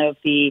actually one of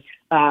the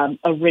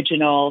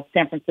original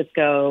San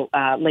Francisco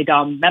Les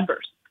Dames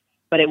members.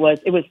 But it was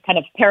kind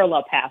of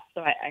parallel paths.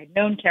 So I had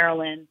known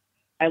Carolyn.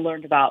 I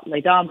learned about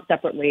Les Dames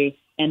separately.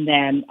 And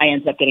then I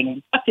ended up getting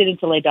inducted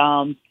into Les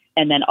Dames.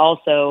 And then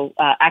also,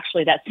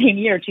 actually that same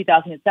year,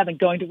 2007,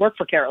 going to work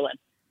for Carolyn.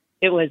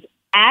 It was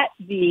at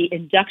the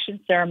induction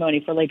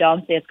ceremony for Les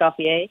Dames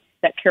d'Escoffier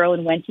that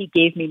Carolyn Wente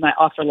gave me my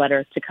offer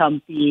letter to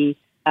come be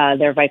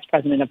their vice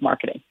president of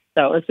marketing.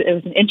 So it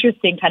was an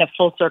interesting kind of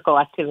full circle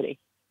activity.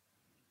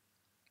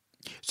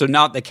 So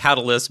not the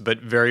catalyst, but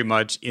very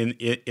much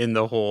in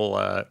the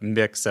whole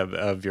mix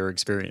of your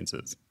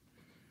experiences.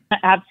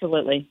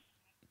 Absolutely.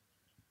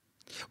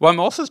 Well, I'm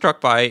also struck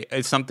by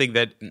something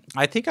that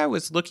I think I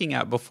was looking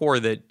at before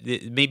that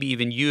maybe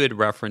even you had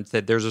referenced,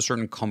 that there's a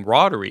certain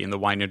camaraderie in the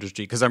wine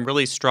industry, because I'm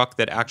really struck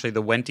that actually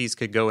the Wentes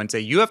could go and say,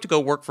 you have to go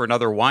work for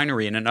another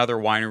winery, and another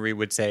winery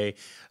would say,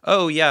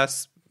 oh,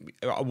 yes,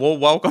 we'll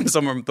welcome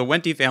some of the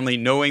Wente family,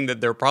 knowing that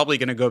they're probably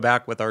going to go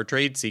back with our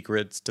trade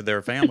secrets to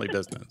their family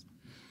business.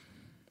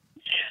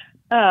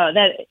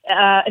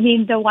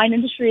 The wine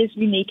industry is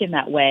unique in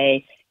that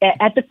way.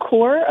 At the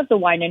core of the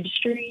wine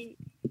industry,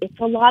 it's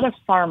a lot of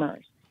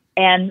farmers.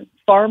 And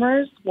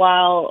farmers,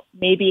 while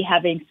maybe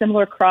having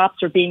similar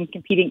crops or being in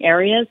competing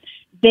areas,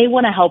 they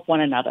want to help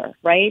one another,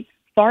 right?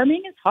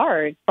 Farming is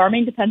hard.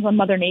 Farming depends on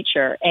Mother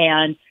Nature.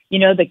 And,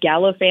 the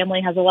Gallo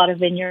family has a lot of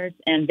vineyards,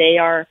 and they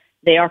are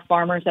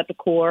farmers at the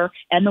core,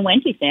 and the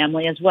Wente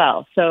family as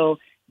well. So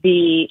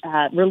the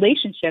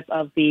relationship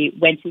of the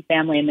Wente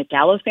family and the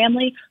Gallo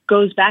family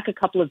goes back a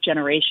couple of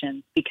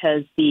generations,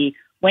 because the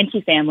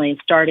Wente family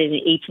started in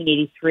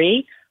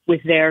 1883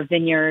 with their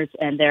vineyards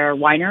and their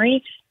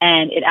winery,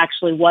 and it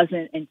actually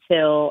wasn't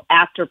until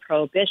after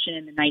Prohibition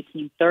in the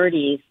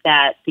 1930s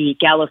that the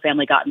Gallo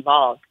family got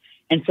involved.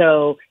 And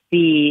so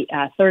the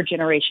third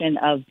generation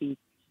of the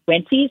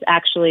Wentes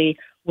actually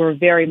were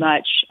very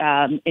much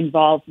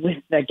involved with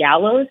the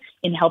Gallos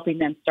in helping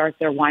them start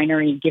their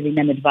winery and giving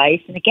them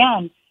advice. And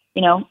again,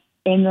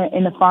 in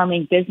the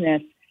farming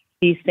business,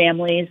 these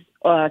families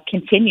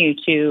continue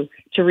to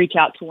reach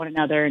out to one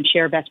another and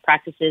share best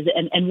practices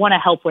and want to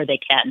help where they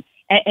can.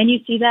 And you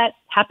see that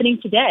happening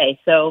today.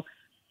 So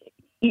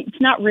it's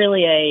not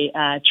really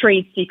a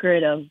trade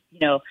secret of,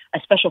 a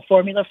special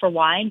formula for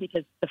wine,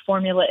 because the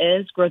formula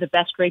is grow the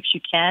best grapes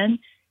you can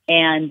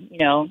and,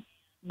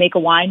 make a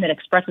wine that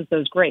expresses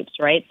those grapes,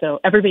 right?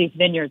 So everybody's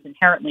vineyards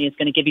inherently is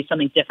going to give you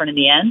something different in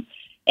the end.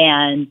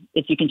 And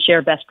if you can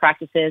share best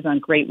practices on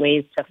great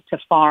ways to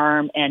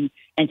farm and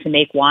to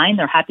make wine,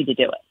 they're happy to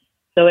do it.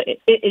 So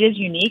it is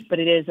unique, but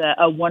it is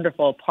a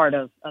wonderful part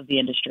of the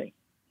industry.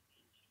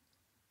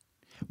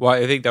 Well,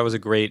 I think that was a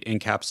great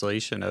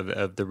encapsulation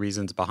of the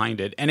reasons behind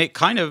it. And it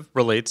kind of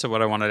relates to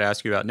what I wanted to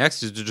ask you about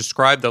next, is to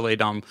describe the Les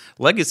Dames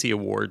Legacy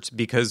Awards,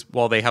 because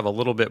while they have a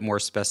little bit more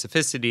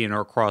specificity and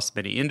are across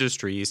many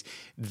industries,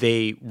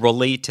 they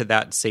relate to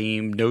that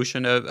same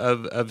notion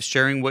of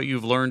sharing what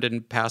you've learned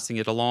and passing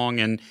it along.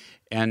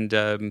 And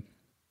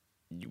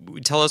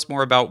tell us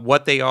more about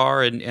what they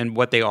are and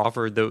what they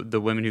offer the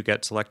women who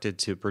get selected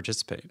to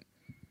participate.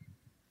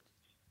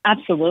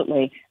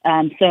 Absolutely.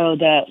 So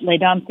the Les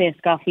Dames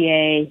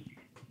d'Escoffier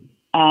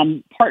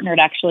partnered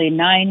actually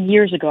 9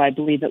 years ago, I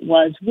believe it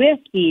was, with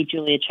the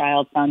Julia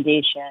Child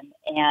Foundation,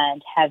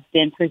 and have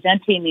been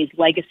presenting these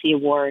legacy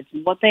awards.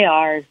 And what they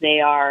are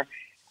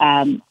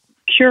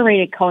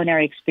curated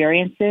culinary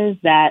experiences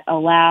that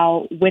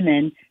allow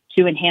women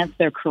to enhance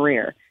their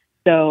career.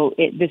 So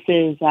this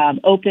is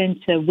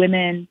open to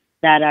women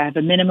that have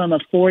a minimum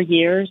of 4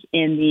 years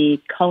in the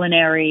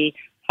culinary,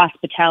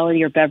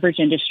 hospitality, or beverage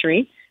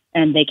industry,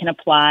 and they can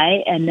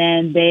apply. And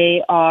then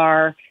they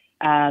are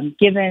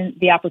given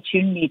the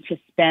opportunity to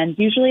spend,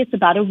 usually it's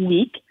about a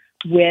week,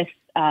 with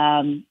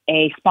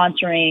a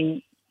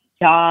sponsoring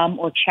dom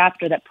or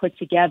chapter that put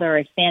together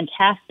a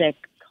fantastic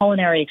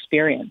culinary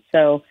experience.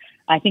 So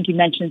I think you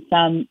mentioned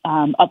some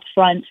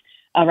upfront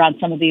around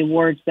some of the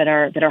awards that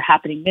are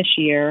happening this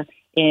year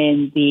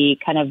in the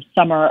kind of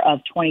summer of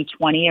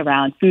 2020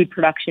 around food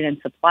production and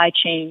supply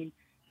chain.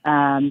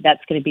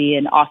 That's going to be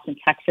in Austin,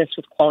 Texas,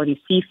 with Quality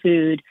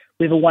Seafood.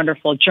 We have a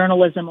wonderful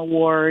journalism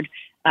award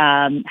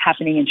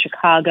happening in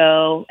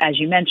Chicago. As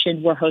you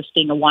mentioned, we're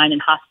hosting a wine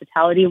and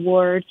hospitality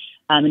award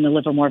in the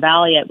Livermore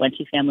Valley at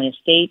Wente Family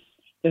Estates.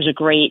 There's a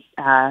great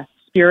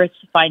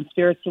fine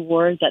spirits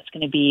award that's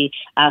going to be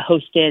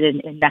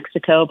hosted in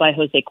Mexico by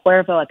Jose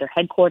Cuervo at their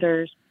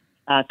headquarters.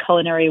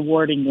 Culinary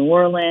award in New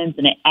Orleans,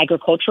 and an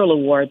agricultural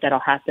award that'll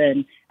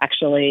happen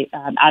actually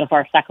out of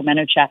our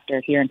Sacramento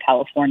chapter here in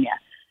California,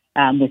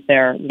 with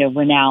their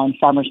renowned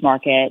farmers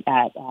market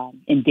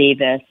in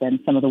Davis, and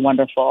some of the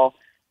wonderful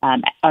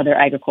other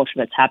agriculture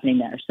that's happening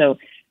there. So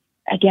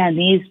again,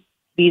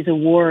 these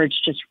awards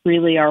just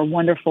really are a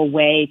wonderful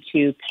way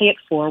to pay it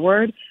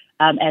forward,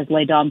 as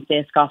Les Dames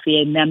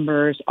d'Escoffier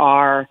members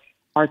are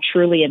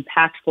truly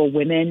impactful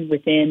women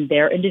within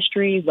their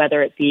industry,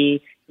 whether it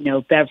be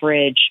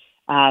beverage,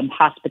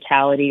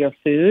 hospitality, or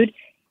food,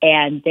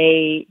 and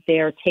they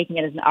are taking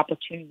it as an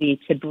opportunity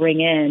to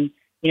bring in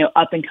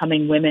up and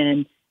coming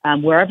women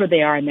wherever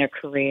they are in their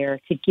career,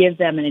 to give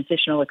them an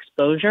additional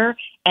exposure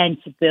and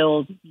to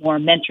build more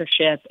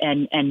mentorship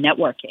and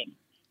networking.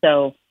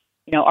 So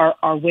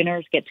our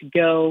winners get to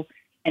go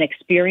and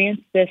experience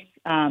this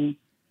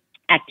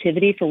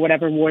activity for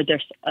whatever award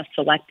they're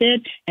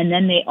selected, and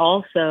then they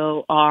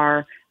also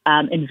are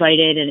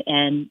invited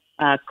and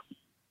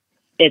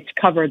it's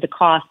covered the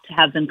cost to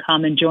have them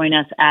come and join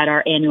us at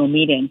our annual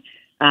meeting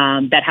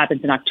that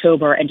happens in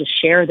October, and to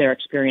share their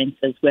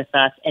experiences with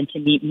us and to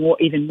meet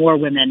even more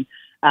women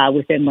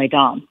within Les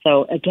Dames.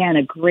 So again,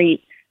 a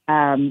great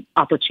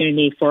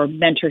opportunity for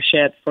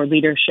mentorship, for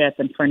leadership,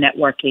 and for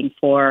networking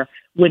for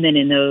women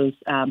in those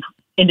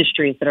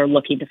industries that are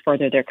looking to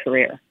further their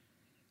career.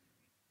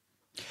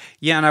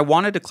 Yeah, and I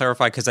wanted to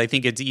clarify, because I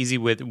think it's easy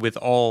with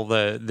all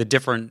the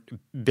different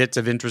bits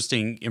of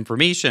interesting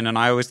information, and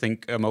I always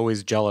think I'm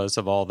always jealous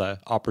of all the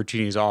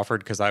opportunities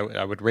offered, because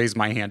I would raise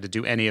my hand to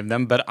do any of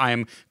them, but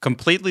I'm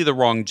completely the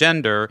wrong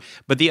gender.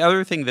 But the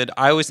other thing that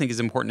I always think is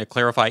important to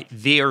clarify,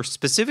 they are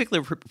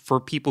specifically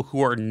for people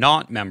who are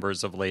not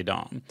members of Les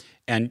Dames.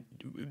 And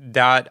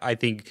that I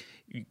think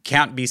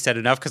can't be said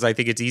enough, because I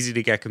think it's easy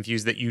to get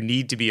confused that you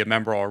need to be a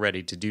member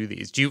already to do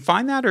these. Do you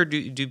find that, or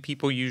do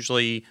people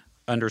usually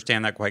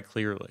understand that quite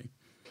clearly?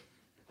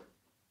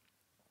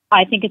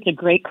 I think it's a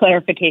great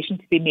clarification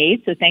to be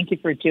made, so thank you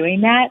for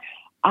doing that.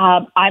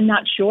 I'm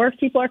not sure if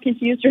people are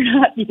confused or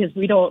not, because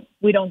we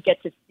don't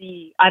get to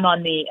see. I'm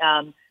on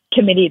the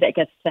committee that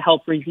gets to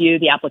help review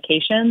the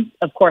applications.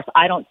 Of course,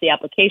 I don't see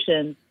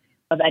applications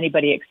of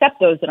anybody except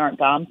those that aren't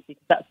DOMs,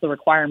 because that's the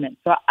requirement.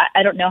 So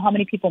I don't know how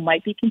many people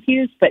might be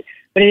confused, but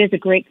it is a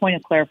great point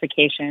of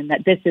clarification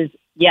that this is,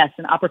 yes,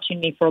 an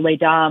opportunity for lay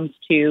DOMs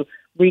to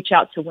reach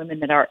out to women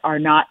that are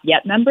not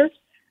yet members,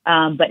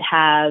 but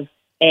have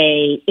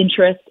a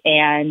interest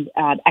and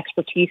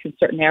expertise in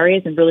certain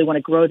areas and really want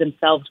to grow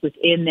themselves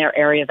within their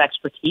area of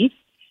expertise.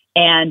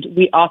 And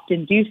we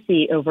often do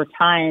see over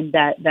time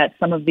that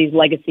some of these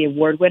legacy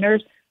award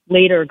winners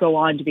later go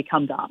on to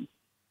become DOMs.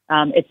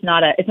 It's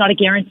not a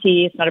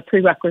guarantee, it's not a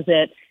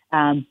prerequisite,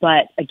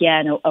 but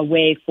again, a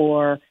way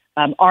for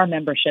our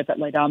membership at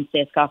Les Dames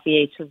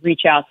d'Escoffier to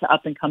reach out to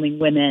up and coming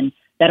women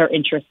that are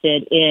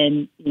interested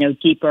in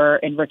deeper,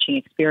 enriching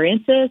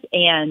experiences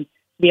and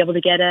be able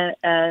to get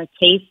a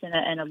taste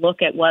and a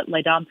look at what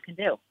Les Dames can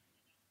do.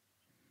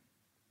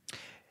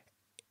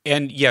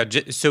 And yeah,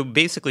 so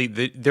basically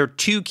there are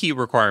two key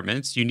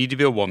requirements. You need to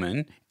be a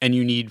woman, and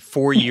you need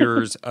 4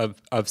 years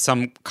of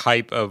some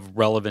type of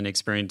relevant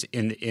experience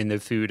in the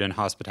food and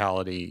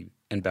hospitality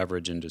and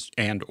beverage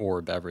industry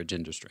or beverage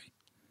industry.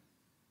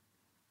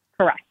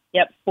 Correct.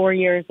 Yep. 4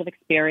 years of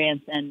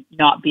experience and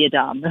not be a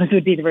DOM. Those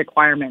would be the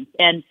requirements.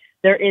 And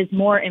there is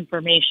more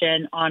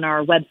information on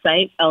our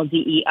website,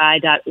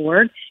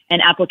 ldei.org,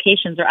 and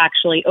applications are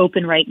actually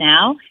open right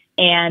now.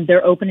 And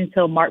they're open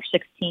until March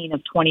 16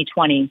 of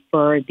 2020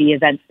 for the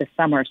events this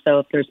summer. So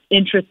if there's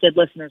interested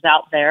listeners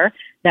out there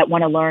that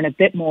want to learn a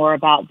bit more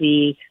about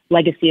the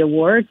Legacy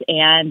Awards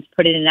and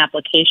put in an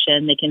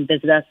application, they can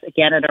visit us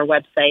again at our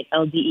website,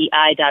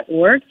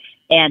 ldei.org,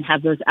 and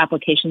have those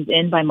applications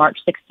in by March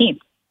 16th.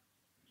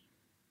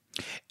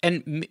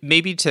 And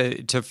maybe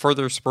to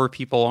further spur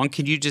people on,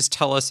 can you just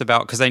tell us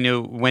about, because I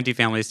know Wente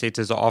Family Estates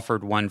has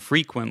offered one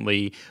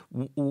frequently,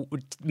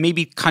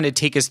 maybe kind of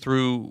take us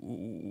through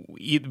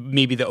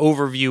maybe the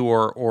overview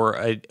or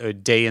a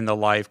day in the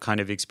life kind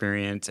of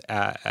experience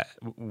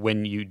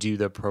when you do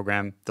the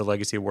program, the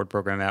Legacy Award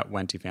program at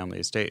Wente Family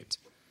Estates.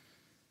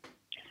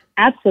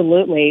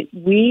 Absolutely.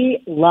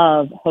 We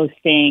love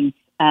hosting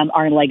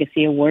our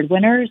Legacy Award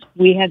winners.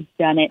 We have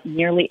done it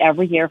nearly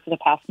every year for the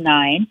past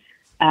 9.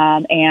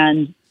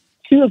 And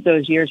 2 of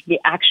those years, we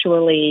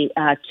actually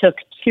took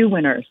 2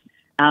 winners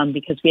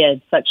because we had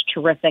such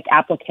terrific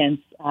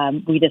applicants.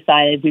 We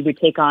decided we would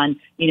take on,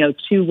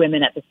 2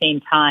 women at the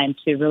same time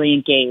to really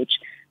engage.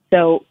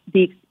 So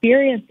the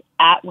experience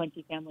at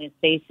Wente Family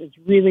Estates is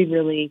really,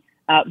 really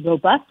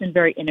robust and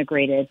very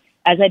integrated.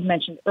 As I'd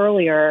mentioned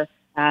earlier,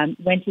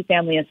 Wente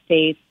Family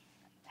Estates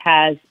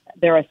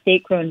there are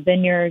estate-grown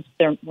vineyards.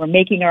 We're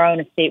making our own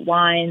estate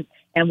wines.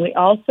 And we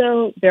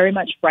also very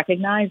much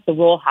recognize the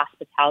role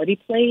hospitality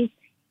plays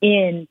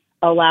in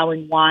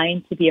allowing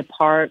wine to be a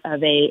part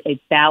of a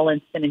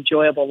balanced and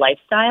enjoyable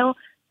lifestyle.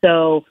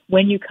 So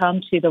when you come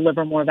to the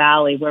Livermore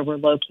Valley, where we're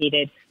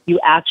located, you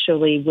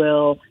actually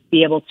will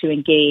be able to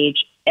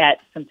engage at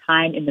some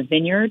time in the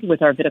vineyard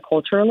with our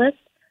viticulturalists.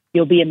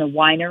 You'll be in the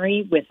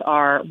winery with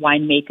our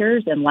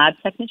winemakers and lab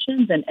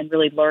technicians and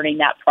really learning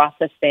that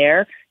process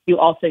there. You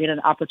also get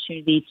an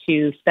opportunity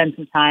to spend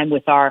some time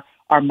with our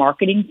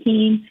marketing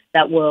team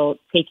that will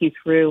take you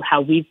through how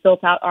we've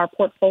built out our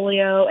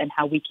portfolio and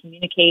how we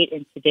communicate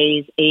in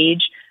today's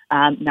age,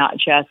 not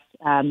just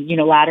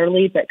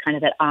unilaterally, but kind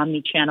of that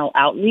omni-channel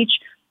outreach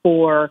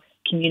for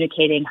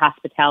communicating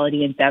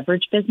hospitality and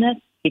beverage business,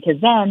 because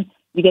then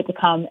you get to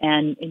come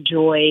and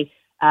enjoy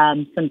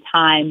some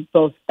time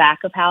both back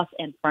of house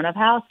and front of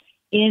house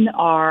in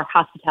our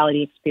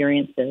hospitality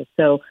experiences.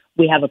 So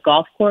we have a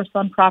golf course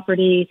on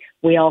property.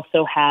 We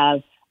also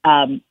have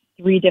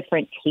 3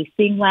 different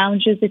tasting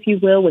lounges, if you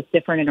will, with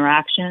different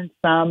interactions.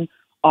 Some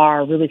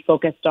are really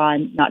focused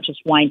on not just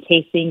wine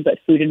tasting, but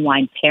food and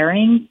wine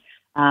pairings.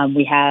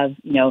 We have,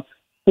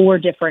 4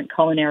 different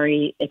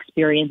culinary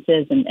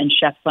experiences and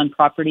chefs on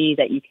property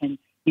that you can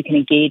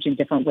engage in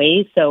different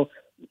ways. So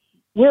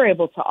we're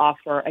able to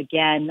offer,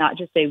 again, not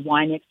just a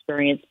wine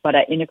experience, but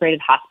an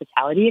integrated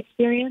hospitality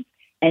experience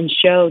and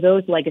show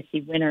those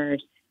legacy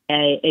winners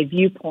a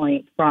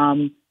viewpoint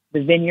from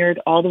the vineyard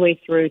all the way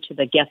through to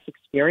the guest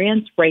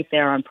experience right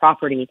there on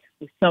property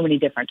with so many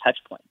different touch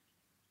points.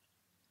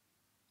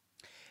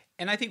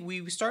 And I think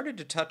we started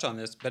to touch on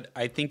this, but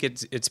I think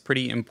it's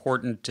pretty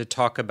important to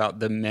talk about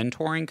the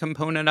mentoring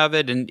component of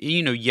it. And,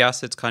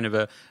 yes, it's kind of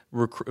a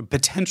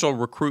potential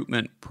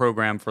recruitment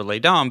program for Les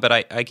Dames, but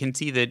I can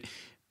see that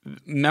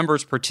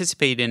members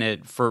participate in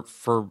it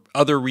for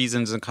other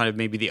reasons and kind of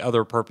maybe the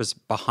other purpose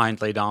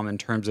behind Les Dames in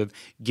terms of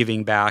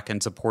giving back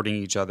and supporting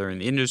each other in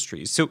the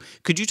industry. So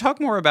could you talk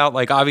more about,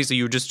 obviously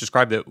you just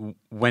described that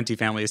Wente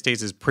Family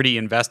Estates is pretty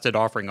invested,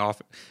 offering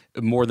off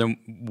more than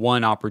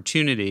one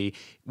opportunity.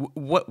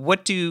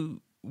 What do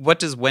what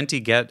does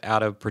Wente get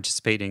out of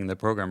participating in the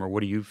program, or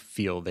what do you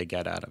feel they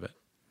get out of it?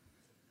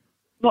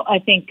 Well, I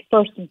think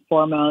first and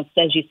foremost,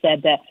 as you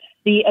said, that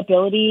the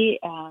ability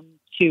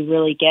to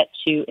really get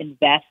to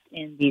invest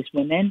in these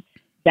women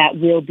that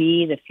will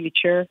be the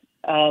future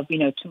of,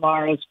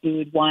 tomorrow's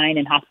food, wine,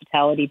 and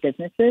hospitality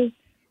businesses.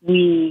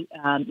 We,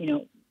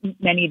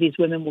 many of these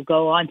women will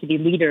go on to be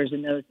leaders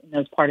in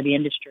those part of the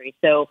industry.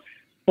 So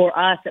for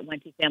us at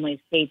Wente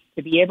Family Estates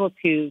to be able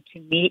to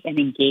meet and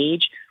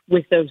engage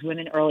with those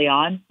women early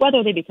on,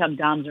 whether they become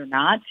DOMs or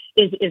not,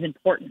 is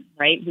important,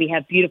 right? We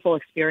have beautiful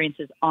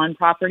experiences on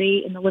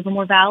property in the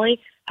Livermore Valley.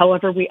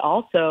 However, we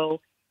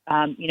also,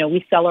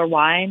 we sell our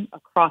wine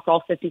across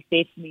all 50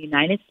 states in the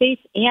United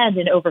States and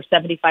in over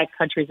 75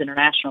 countries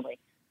internationally.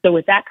 So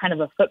with that kind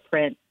of a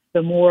footprint,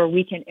 the more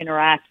we can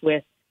interact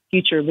with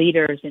future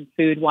leaders in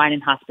food, wine,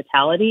 and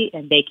hospitality,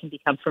 and they can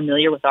become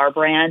familiar with our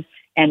brand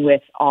and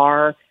with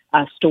our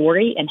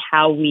story and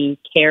how we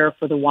care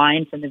for the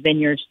wine from the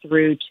vineyards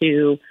through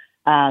to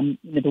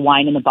the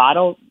wine in the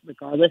bottle,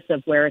 regardless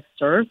of where it's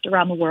served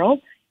around the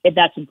world.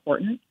 That's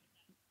important.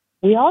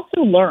 We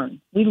also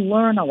learn. We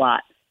learn a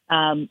lot.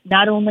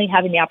 Not only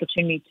having the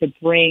opportunity to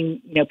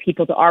bring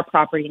people to our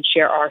property and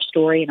share our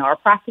story and our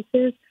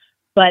practices,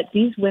 but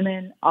these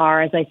women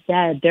are, as I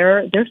said,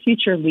 they're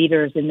future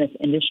leaders in this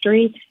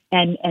industry,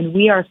 and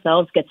we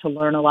ourselves get to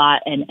learn a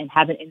lot and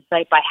have an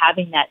insight by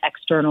having that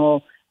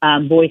external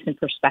voice and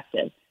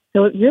perspective.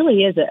 So it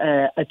really is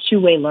a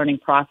two-way learning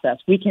process.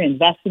 We can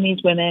invest in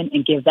these women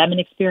and give them an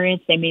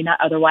experience they may not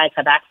otherwise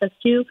have access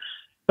to,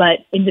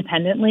 but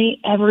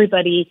independently,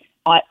 everybody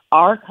at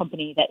our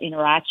company that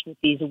interacts with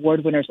these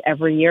award winners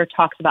every year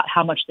talks about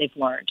how much they've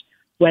learned,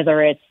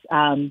 whether it's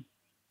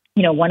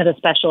one of the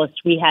specialists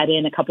we had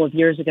in a couple of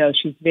years ago,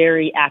 she's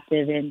very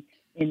active in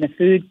the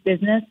food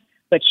business,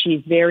 but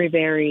she's very,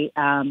 very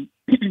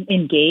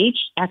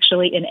engaged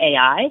actually in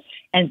AI.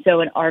 And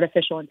so in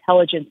artificial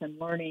intelligence and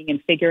learning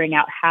and figuring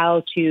out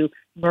how to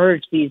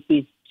merge these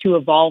two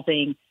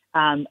evolving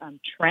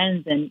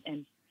trends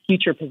and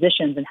future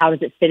positions and how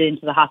does it fit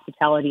into the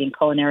hospitality and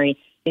culinary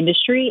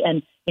industry.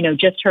 And,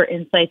 just her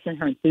insights and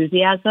her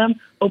enthusiasm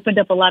opened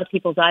up a lot of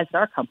people's eyes at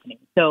our company.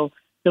 So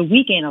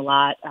we gain a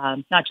lot,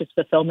 not just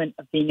fulfillment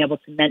of being able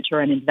to mentor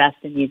and invest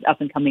in these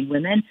up-and-coming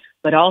women,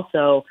 but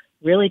also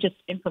really just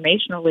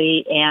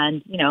informationally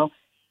and,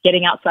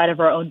 getting outside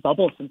of our own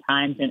bubble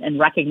sometimes and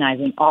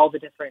recognizing all the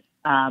different,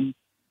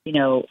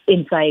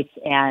 insights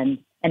and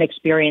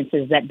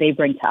experiences that they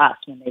bring to us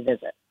when they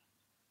visit.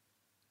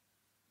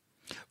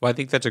 Well, I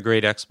think that's a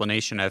great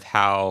explanation of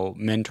how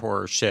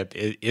mentorship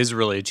is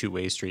really a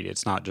two-way street.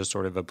 It's not just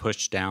sort of a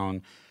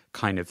push-down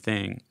kind of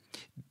thing.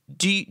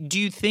 Do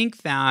you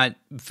think that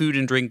food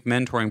and drink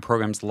mentoring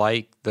programs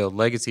like the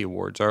Legacy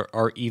Awards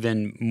are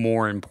even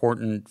more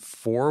important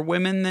for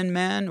women than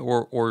men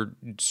or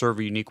serve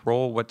a unique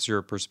role? What's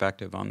your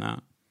perspective on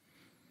that?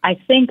 I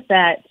think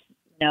that,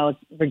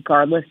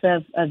 regardless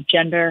of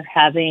gender,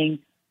 having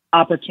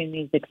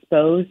opportunities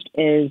exposed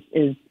is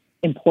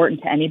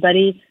important to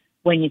anybody.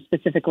 When you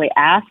specifically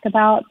ask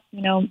about,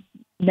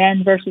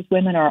 men versus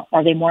women, or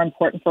are they more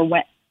important for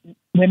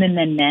women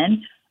than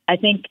men? I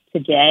think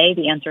today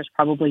the answer is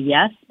probably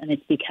yes, and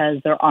it's because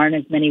there aren't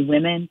as many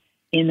women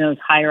in those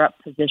higher up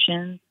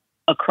positions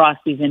across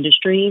these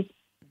industries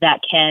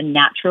that can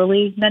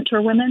naturally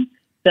mentor women.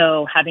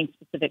 So having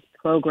specific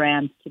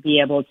programs to be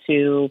able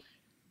to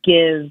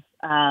give,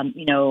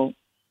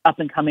 up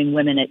and coming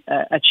women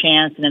a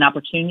chance and an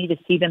opportunity to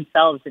see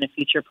themselves in a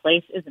future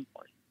place is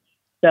important.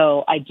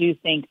 So I do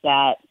think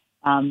that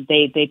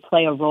they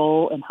play a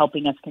role in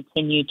helping us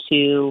continue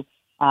to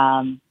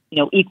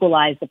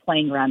equalize the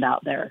playing ground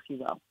out there, if you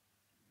will.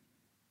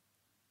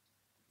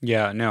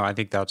 Yeah, no, I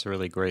think that's a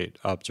really great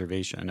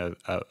observation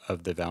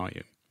of the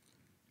value.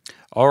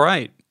 All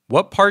right.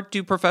 What part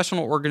do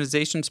professional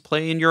organizations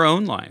play in your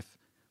own life?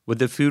 Would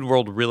the food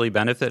world really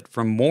benefit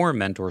from more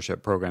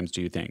mentorship programs,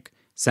 do you think?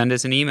 Send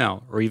us an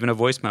email or even a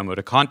voice memo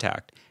to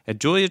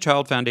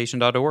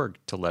contact@JuliaChildFoundation.org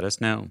to let us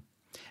know.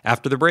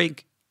 After the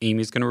break,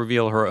 Amy's going to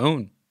reveal her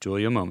own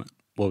Julia moment.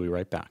 We'll be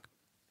right back.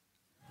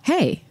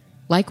 Hey,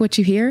 like what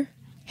you hear?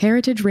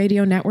 Heritage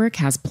Radio Network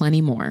has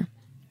plenty more.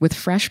 With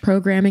fresh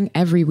programming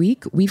every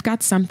week, we've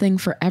got something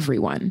for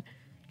everyone.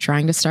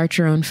 Trying to start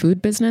your own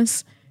food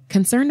business?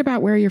 Concerned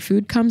about where your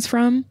food comes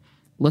from?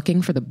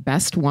 Looking for the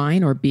best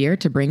wine or beer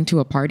to bring to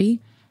a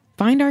party?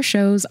 Find our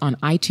shows on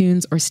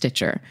iTunes or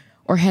Stitcher,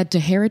 or head to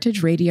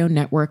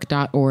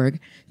heritageradionetwork.org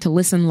to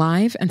listen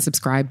live and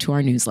subscribe to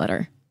our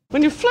newsletter.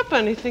 When you flip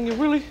anything,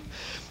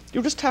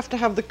 you just have to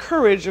have the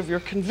courage of your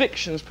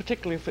convictions,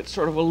 particularly if it's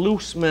sort of a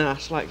loose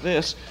mass like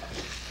this.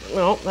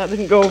 Well, that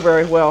didn't go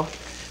very well.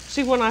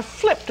 See, when I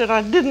flipped it,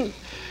 I didn't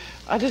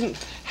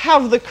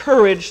have the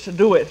courage to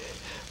do it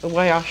the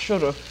way I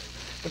should have.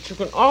 But you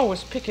can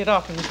always pick it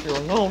up, and if you're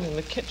alone in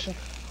the kitchen,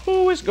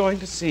 who is going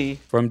to see?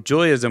 From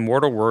Julia's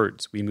immortal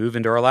words, we move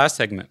into our last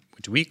segment,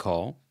 which we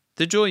call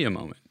the Julia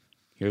moment.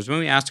 Here's when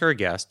we ask our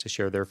guests to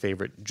share their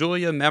favorite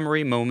Julia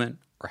memory moment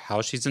or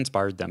how she's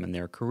inspired them in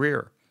their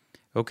career.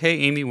 Okay,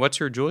 Amy, what's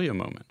your Julia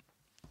moment?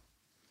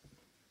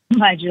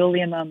 my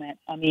Julia moment.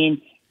 I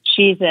mean,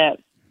 she's a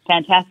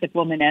fantastic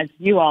woman, as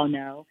you all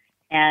know,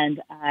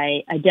 and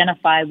I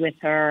identify with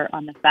her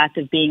on the fact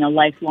of being a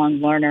lifelong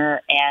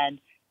learner and,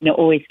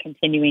 always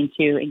continuing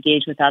to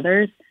engage with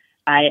others.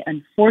 I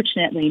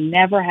unfortunately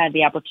never had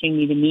the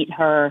opportunity to meet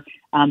her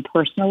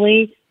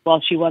personally.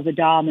 While she was a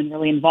Dom and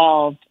really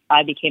involved,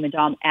 I became a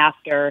Dom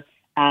after,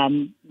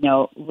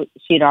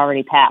 she had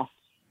already passed.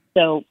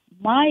 So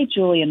my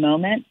Julia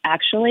moment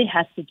actually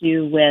has to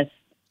do with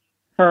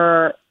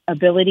her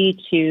ability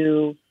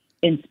to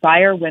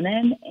inspire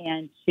women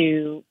and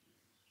to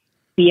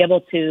be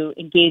able to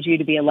engage you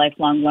to be a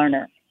lifelong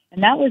learner.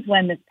 And that was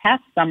when this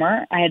past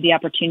summer, I had the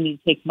opportunity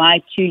to take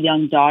my 2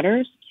 young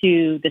daughters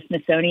to the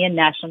Smithsonian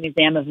National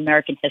Museum of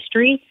American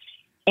History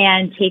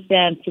and take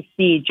them to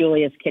see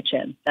Julia's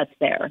Kitchen that's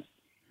there.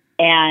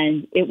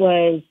 And it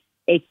was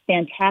a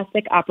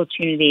fantastic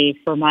opportunity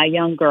for my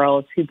young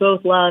girls, who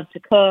both love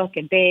to cook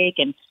and bake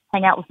and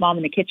hang out with mom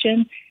in the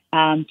kitchen,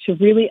 to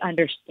really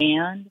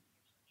understand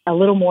a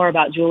little more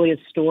about Julia's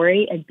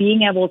story and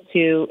being able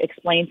to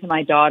explain to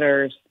my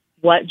daughters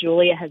what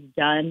Julia has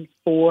done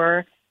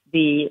for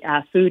the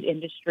food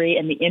industry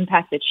and the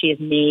impact that she has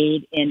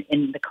made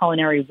in the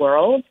culinary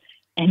world.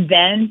 And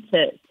then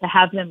to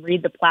have them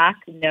read the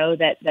plaque and know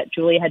that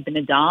Julia had been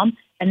a Dom.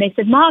 And they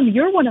said, Mom,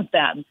 you're one of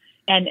them.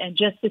 And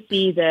just to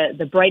see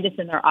the brightness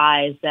in their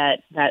eyes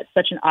that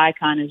such an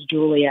icon as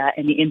Julia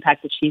and the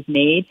impact that she's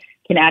made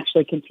can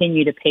actually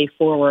continue to pay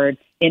forward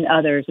in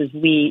others as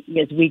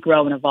we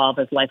grow and evolve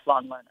as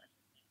lifelong learners.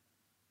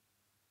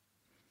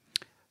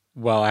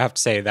 Well, I have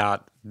to say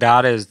that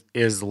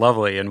is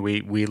lovely, and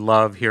we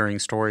love hearing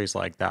stories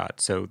like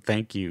that. So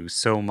thank you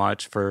so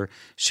much for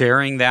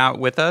sharing that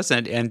with us,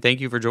 and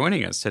thank you for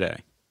joining us today.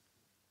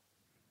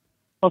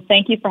 Well,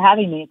 thank you for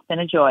having me. It's been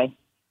a joy.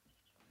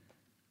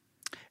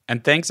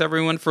 And thanks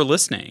everyone for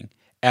listening.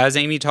 As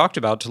Amy talked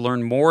about, to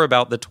learn more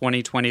about the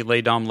 2020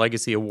 Les Dames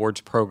Legacy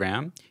Awards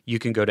program, you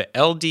can go to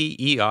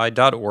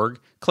ldei.org,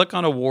 click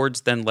on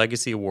Awards, then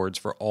Legacy Awards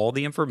for all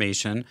the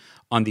information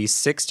on these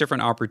 6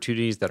 different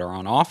opportunities that are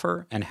on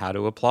offer and how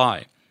to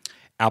apply.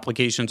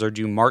 Applications are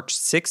due March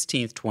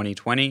 16th,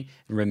 2020.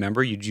 And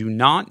remember, you do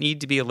not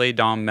need to be a Les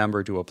Dames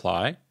member to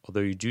apply,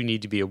 although you do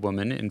need to be a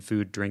woman in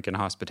food, drink, and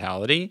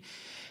hospitality.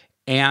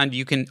 And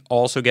you can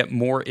also get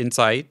more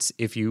insights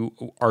if you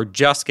are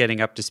just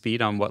getting up to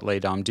speed on what Les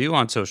Dames do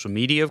on social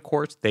media, of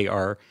course. They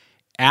are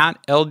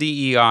at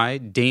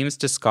LDEI, Dames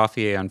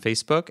d'Escoffier on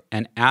Facebook,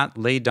 and at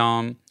Les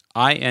Dames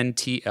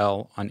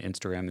INTL on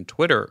Instagram and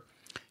Twitter.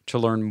 To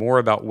learn more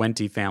about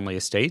Wente Family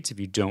Estates, if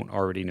you don't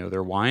already know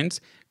their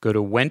wines, go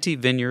to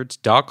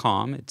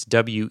wentevineyards.com. It's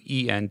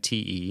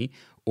WENTE,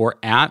 or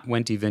at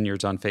Wente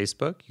Vineyards on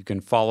Facebook. You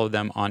can follow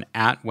them on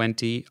at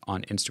Wente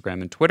on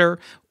Instagram and Twitter,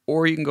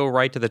 or you can go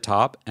right to the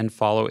top and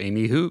follow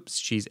Amy Hoops.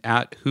 She's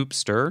at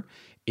Hoopster,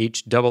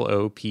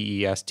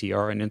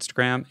 HOOPESTR on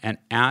Instagram, and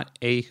at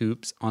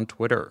ahoops on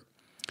Twitter.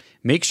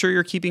 Make sure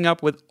you're keeping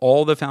up with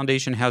all the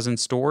Foundation has in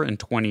store in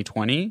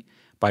 2020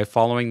 by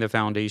following the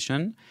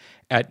Foundation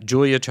at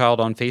Julia Child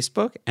on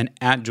Facebook and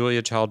at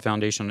Julia Child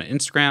Foundation on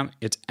Instagram.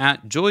 It's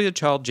at Julia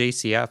Child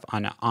JCF,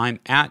 and I'm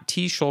at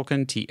T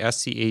Shulkin,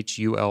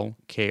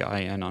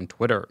 TSCHULKIN on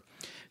Twitter.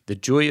 The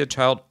Julia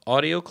Child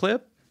audio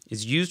clip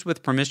is used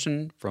with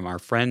permission from our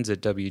friends at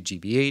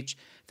WGBH.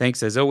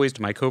 Thanks, as always,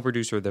 to my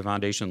co-producer of the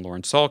Foundation,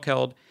 Lauren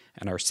Salkeld,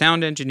 and our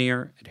sound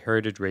engineer at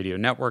Heritage Radio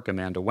Network,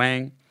 Amanda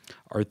Wang.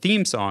 Our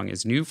theme song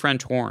is New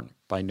French Horn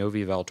by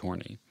Novi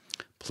Valtorni.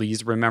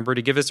 Please remember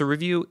to give us a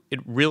review. It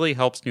really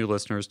helps new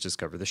listeners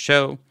discover the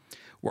show.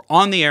 We're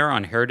on the air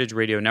on Heritage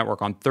Radio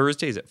Network on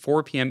Thursdays at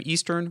 4 p.m.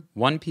 Eastern,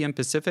 1 p.m.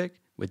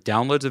 Pacific, with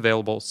downloads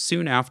available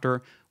soon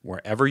after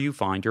wherever you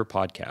find your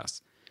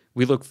podcasts.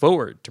 We look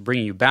forward to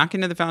bringing you back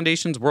into the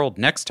Foundation's world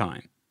next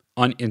time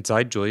on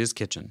Inside Julia's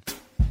Kitchen.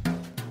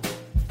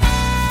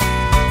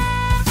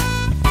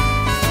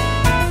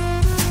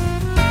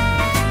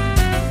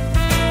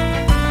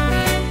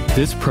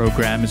 This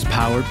program is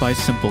powered by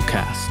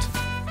Simplecast.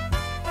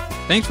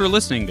 Thanks for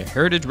listening to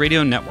Heritage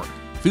Radio Network,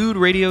 food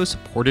radio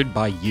supported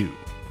by you.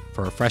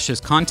 For our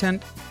freshest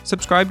content,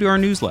 subscribe to our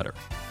newsletter.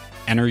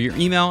 Enter your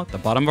email at the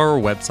bottom of our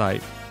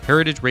website,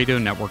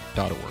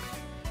 heritageradionetwork.org.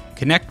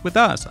 Connect with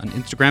us on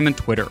Instagram and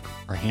Twitter.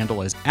 Our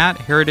handle is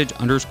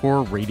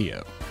 @heritage_radio.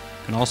 You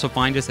can also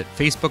find us at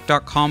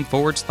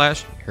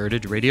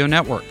facebook.com/Heritage Radio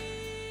Network.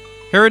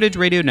 Heritage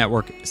Radio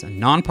Network is a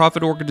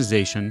nonprofit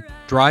organization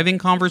driving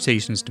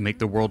conversations to make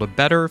the world a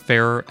better,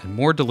 fairer, and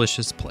more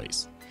delicious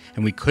place.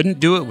 And we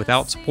couldn't do it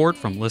without support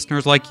from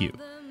listeners like you.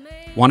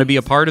 Want to be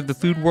a part of the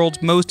food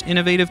world's most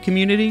innovative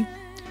community?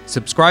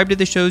 Subscribe to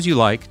the shows you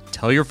like,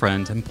 tell your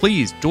friends, and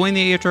please join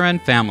the HRN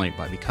family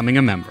by becoming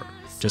a member.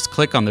 Just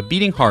click on the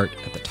beating heart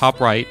at the top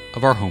right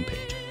of our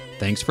homepage.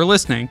 Thanks for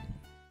listening.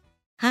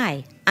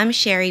 Hi, I'm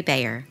Sherry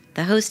Bayer,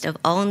 the host of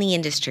All in the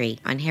Industry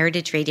on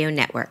Heritage Radio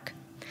Network.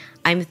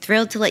 I'm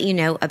thrilled to let you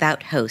know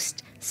about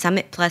HOST,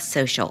 Summit Plus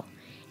Social,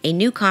 a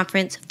new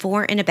conference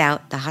for and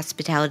about the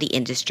hospitality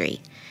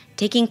industry,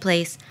 taking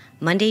place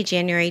Monday,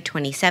 January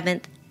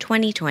 27th,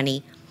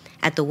 2020,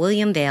 at the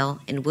William Vale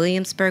in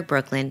Williamsburg,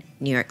 Brooklyn,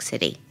 New York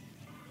City.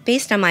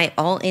 Based on my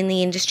All in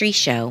the Industry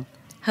show,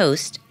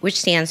 HOST, which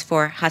stands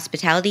for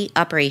Hospitality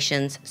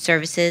Operations,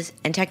 Services,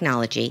 and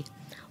Technology,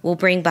 will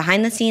bring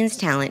behind-the-scenes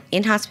talent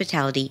in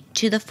hospitality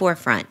to the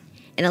forefront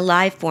in a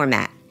live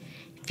format,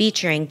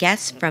 featuring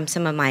guests from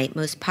some of my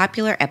most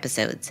popular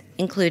episodes,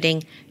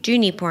 including Drew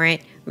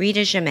Nieporent,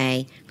 Rita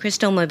Jamay,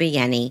 Crystal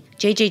Mobieni,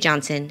 JJ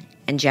Johnson,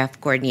 and Jeff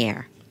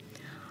Gordnier.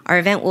 Our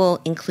event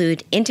will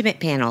include intimate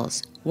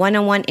panels,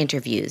 one-on-one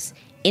interviews,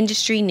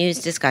 industry news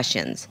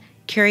discussions,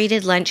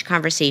 curated lunch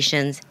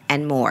conversations,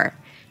 and more.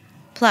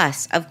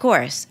 Plus, of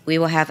course, we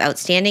will have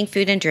outstanding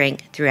food and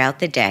drink throughout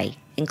the day,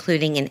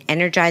 including an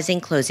energizing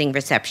closing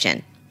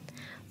reception.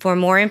 For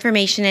more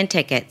information and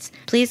tickets,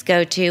 please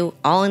go to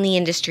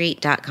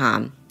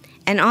allintheindustry.com.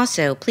 And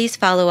also, please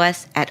follow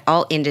us at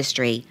All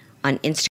Industry on Instagram.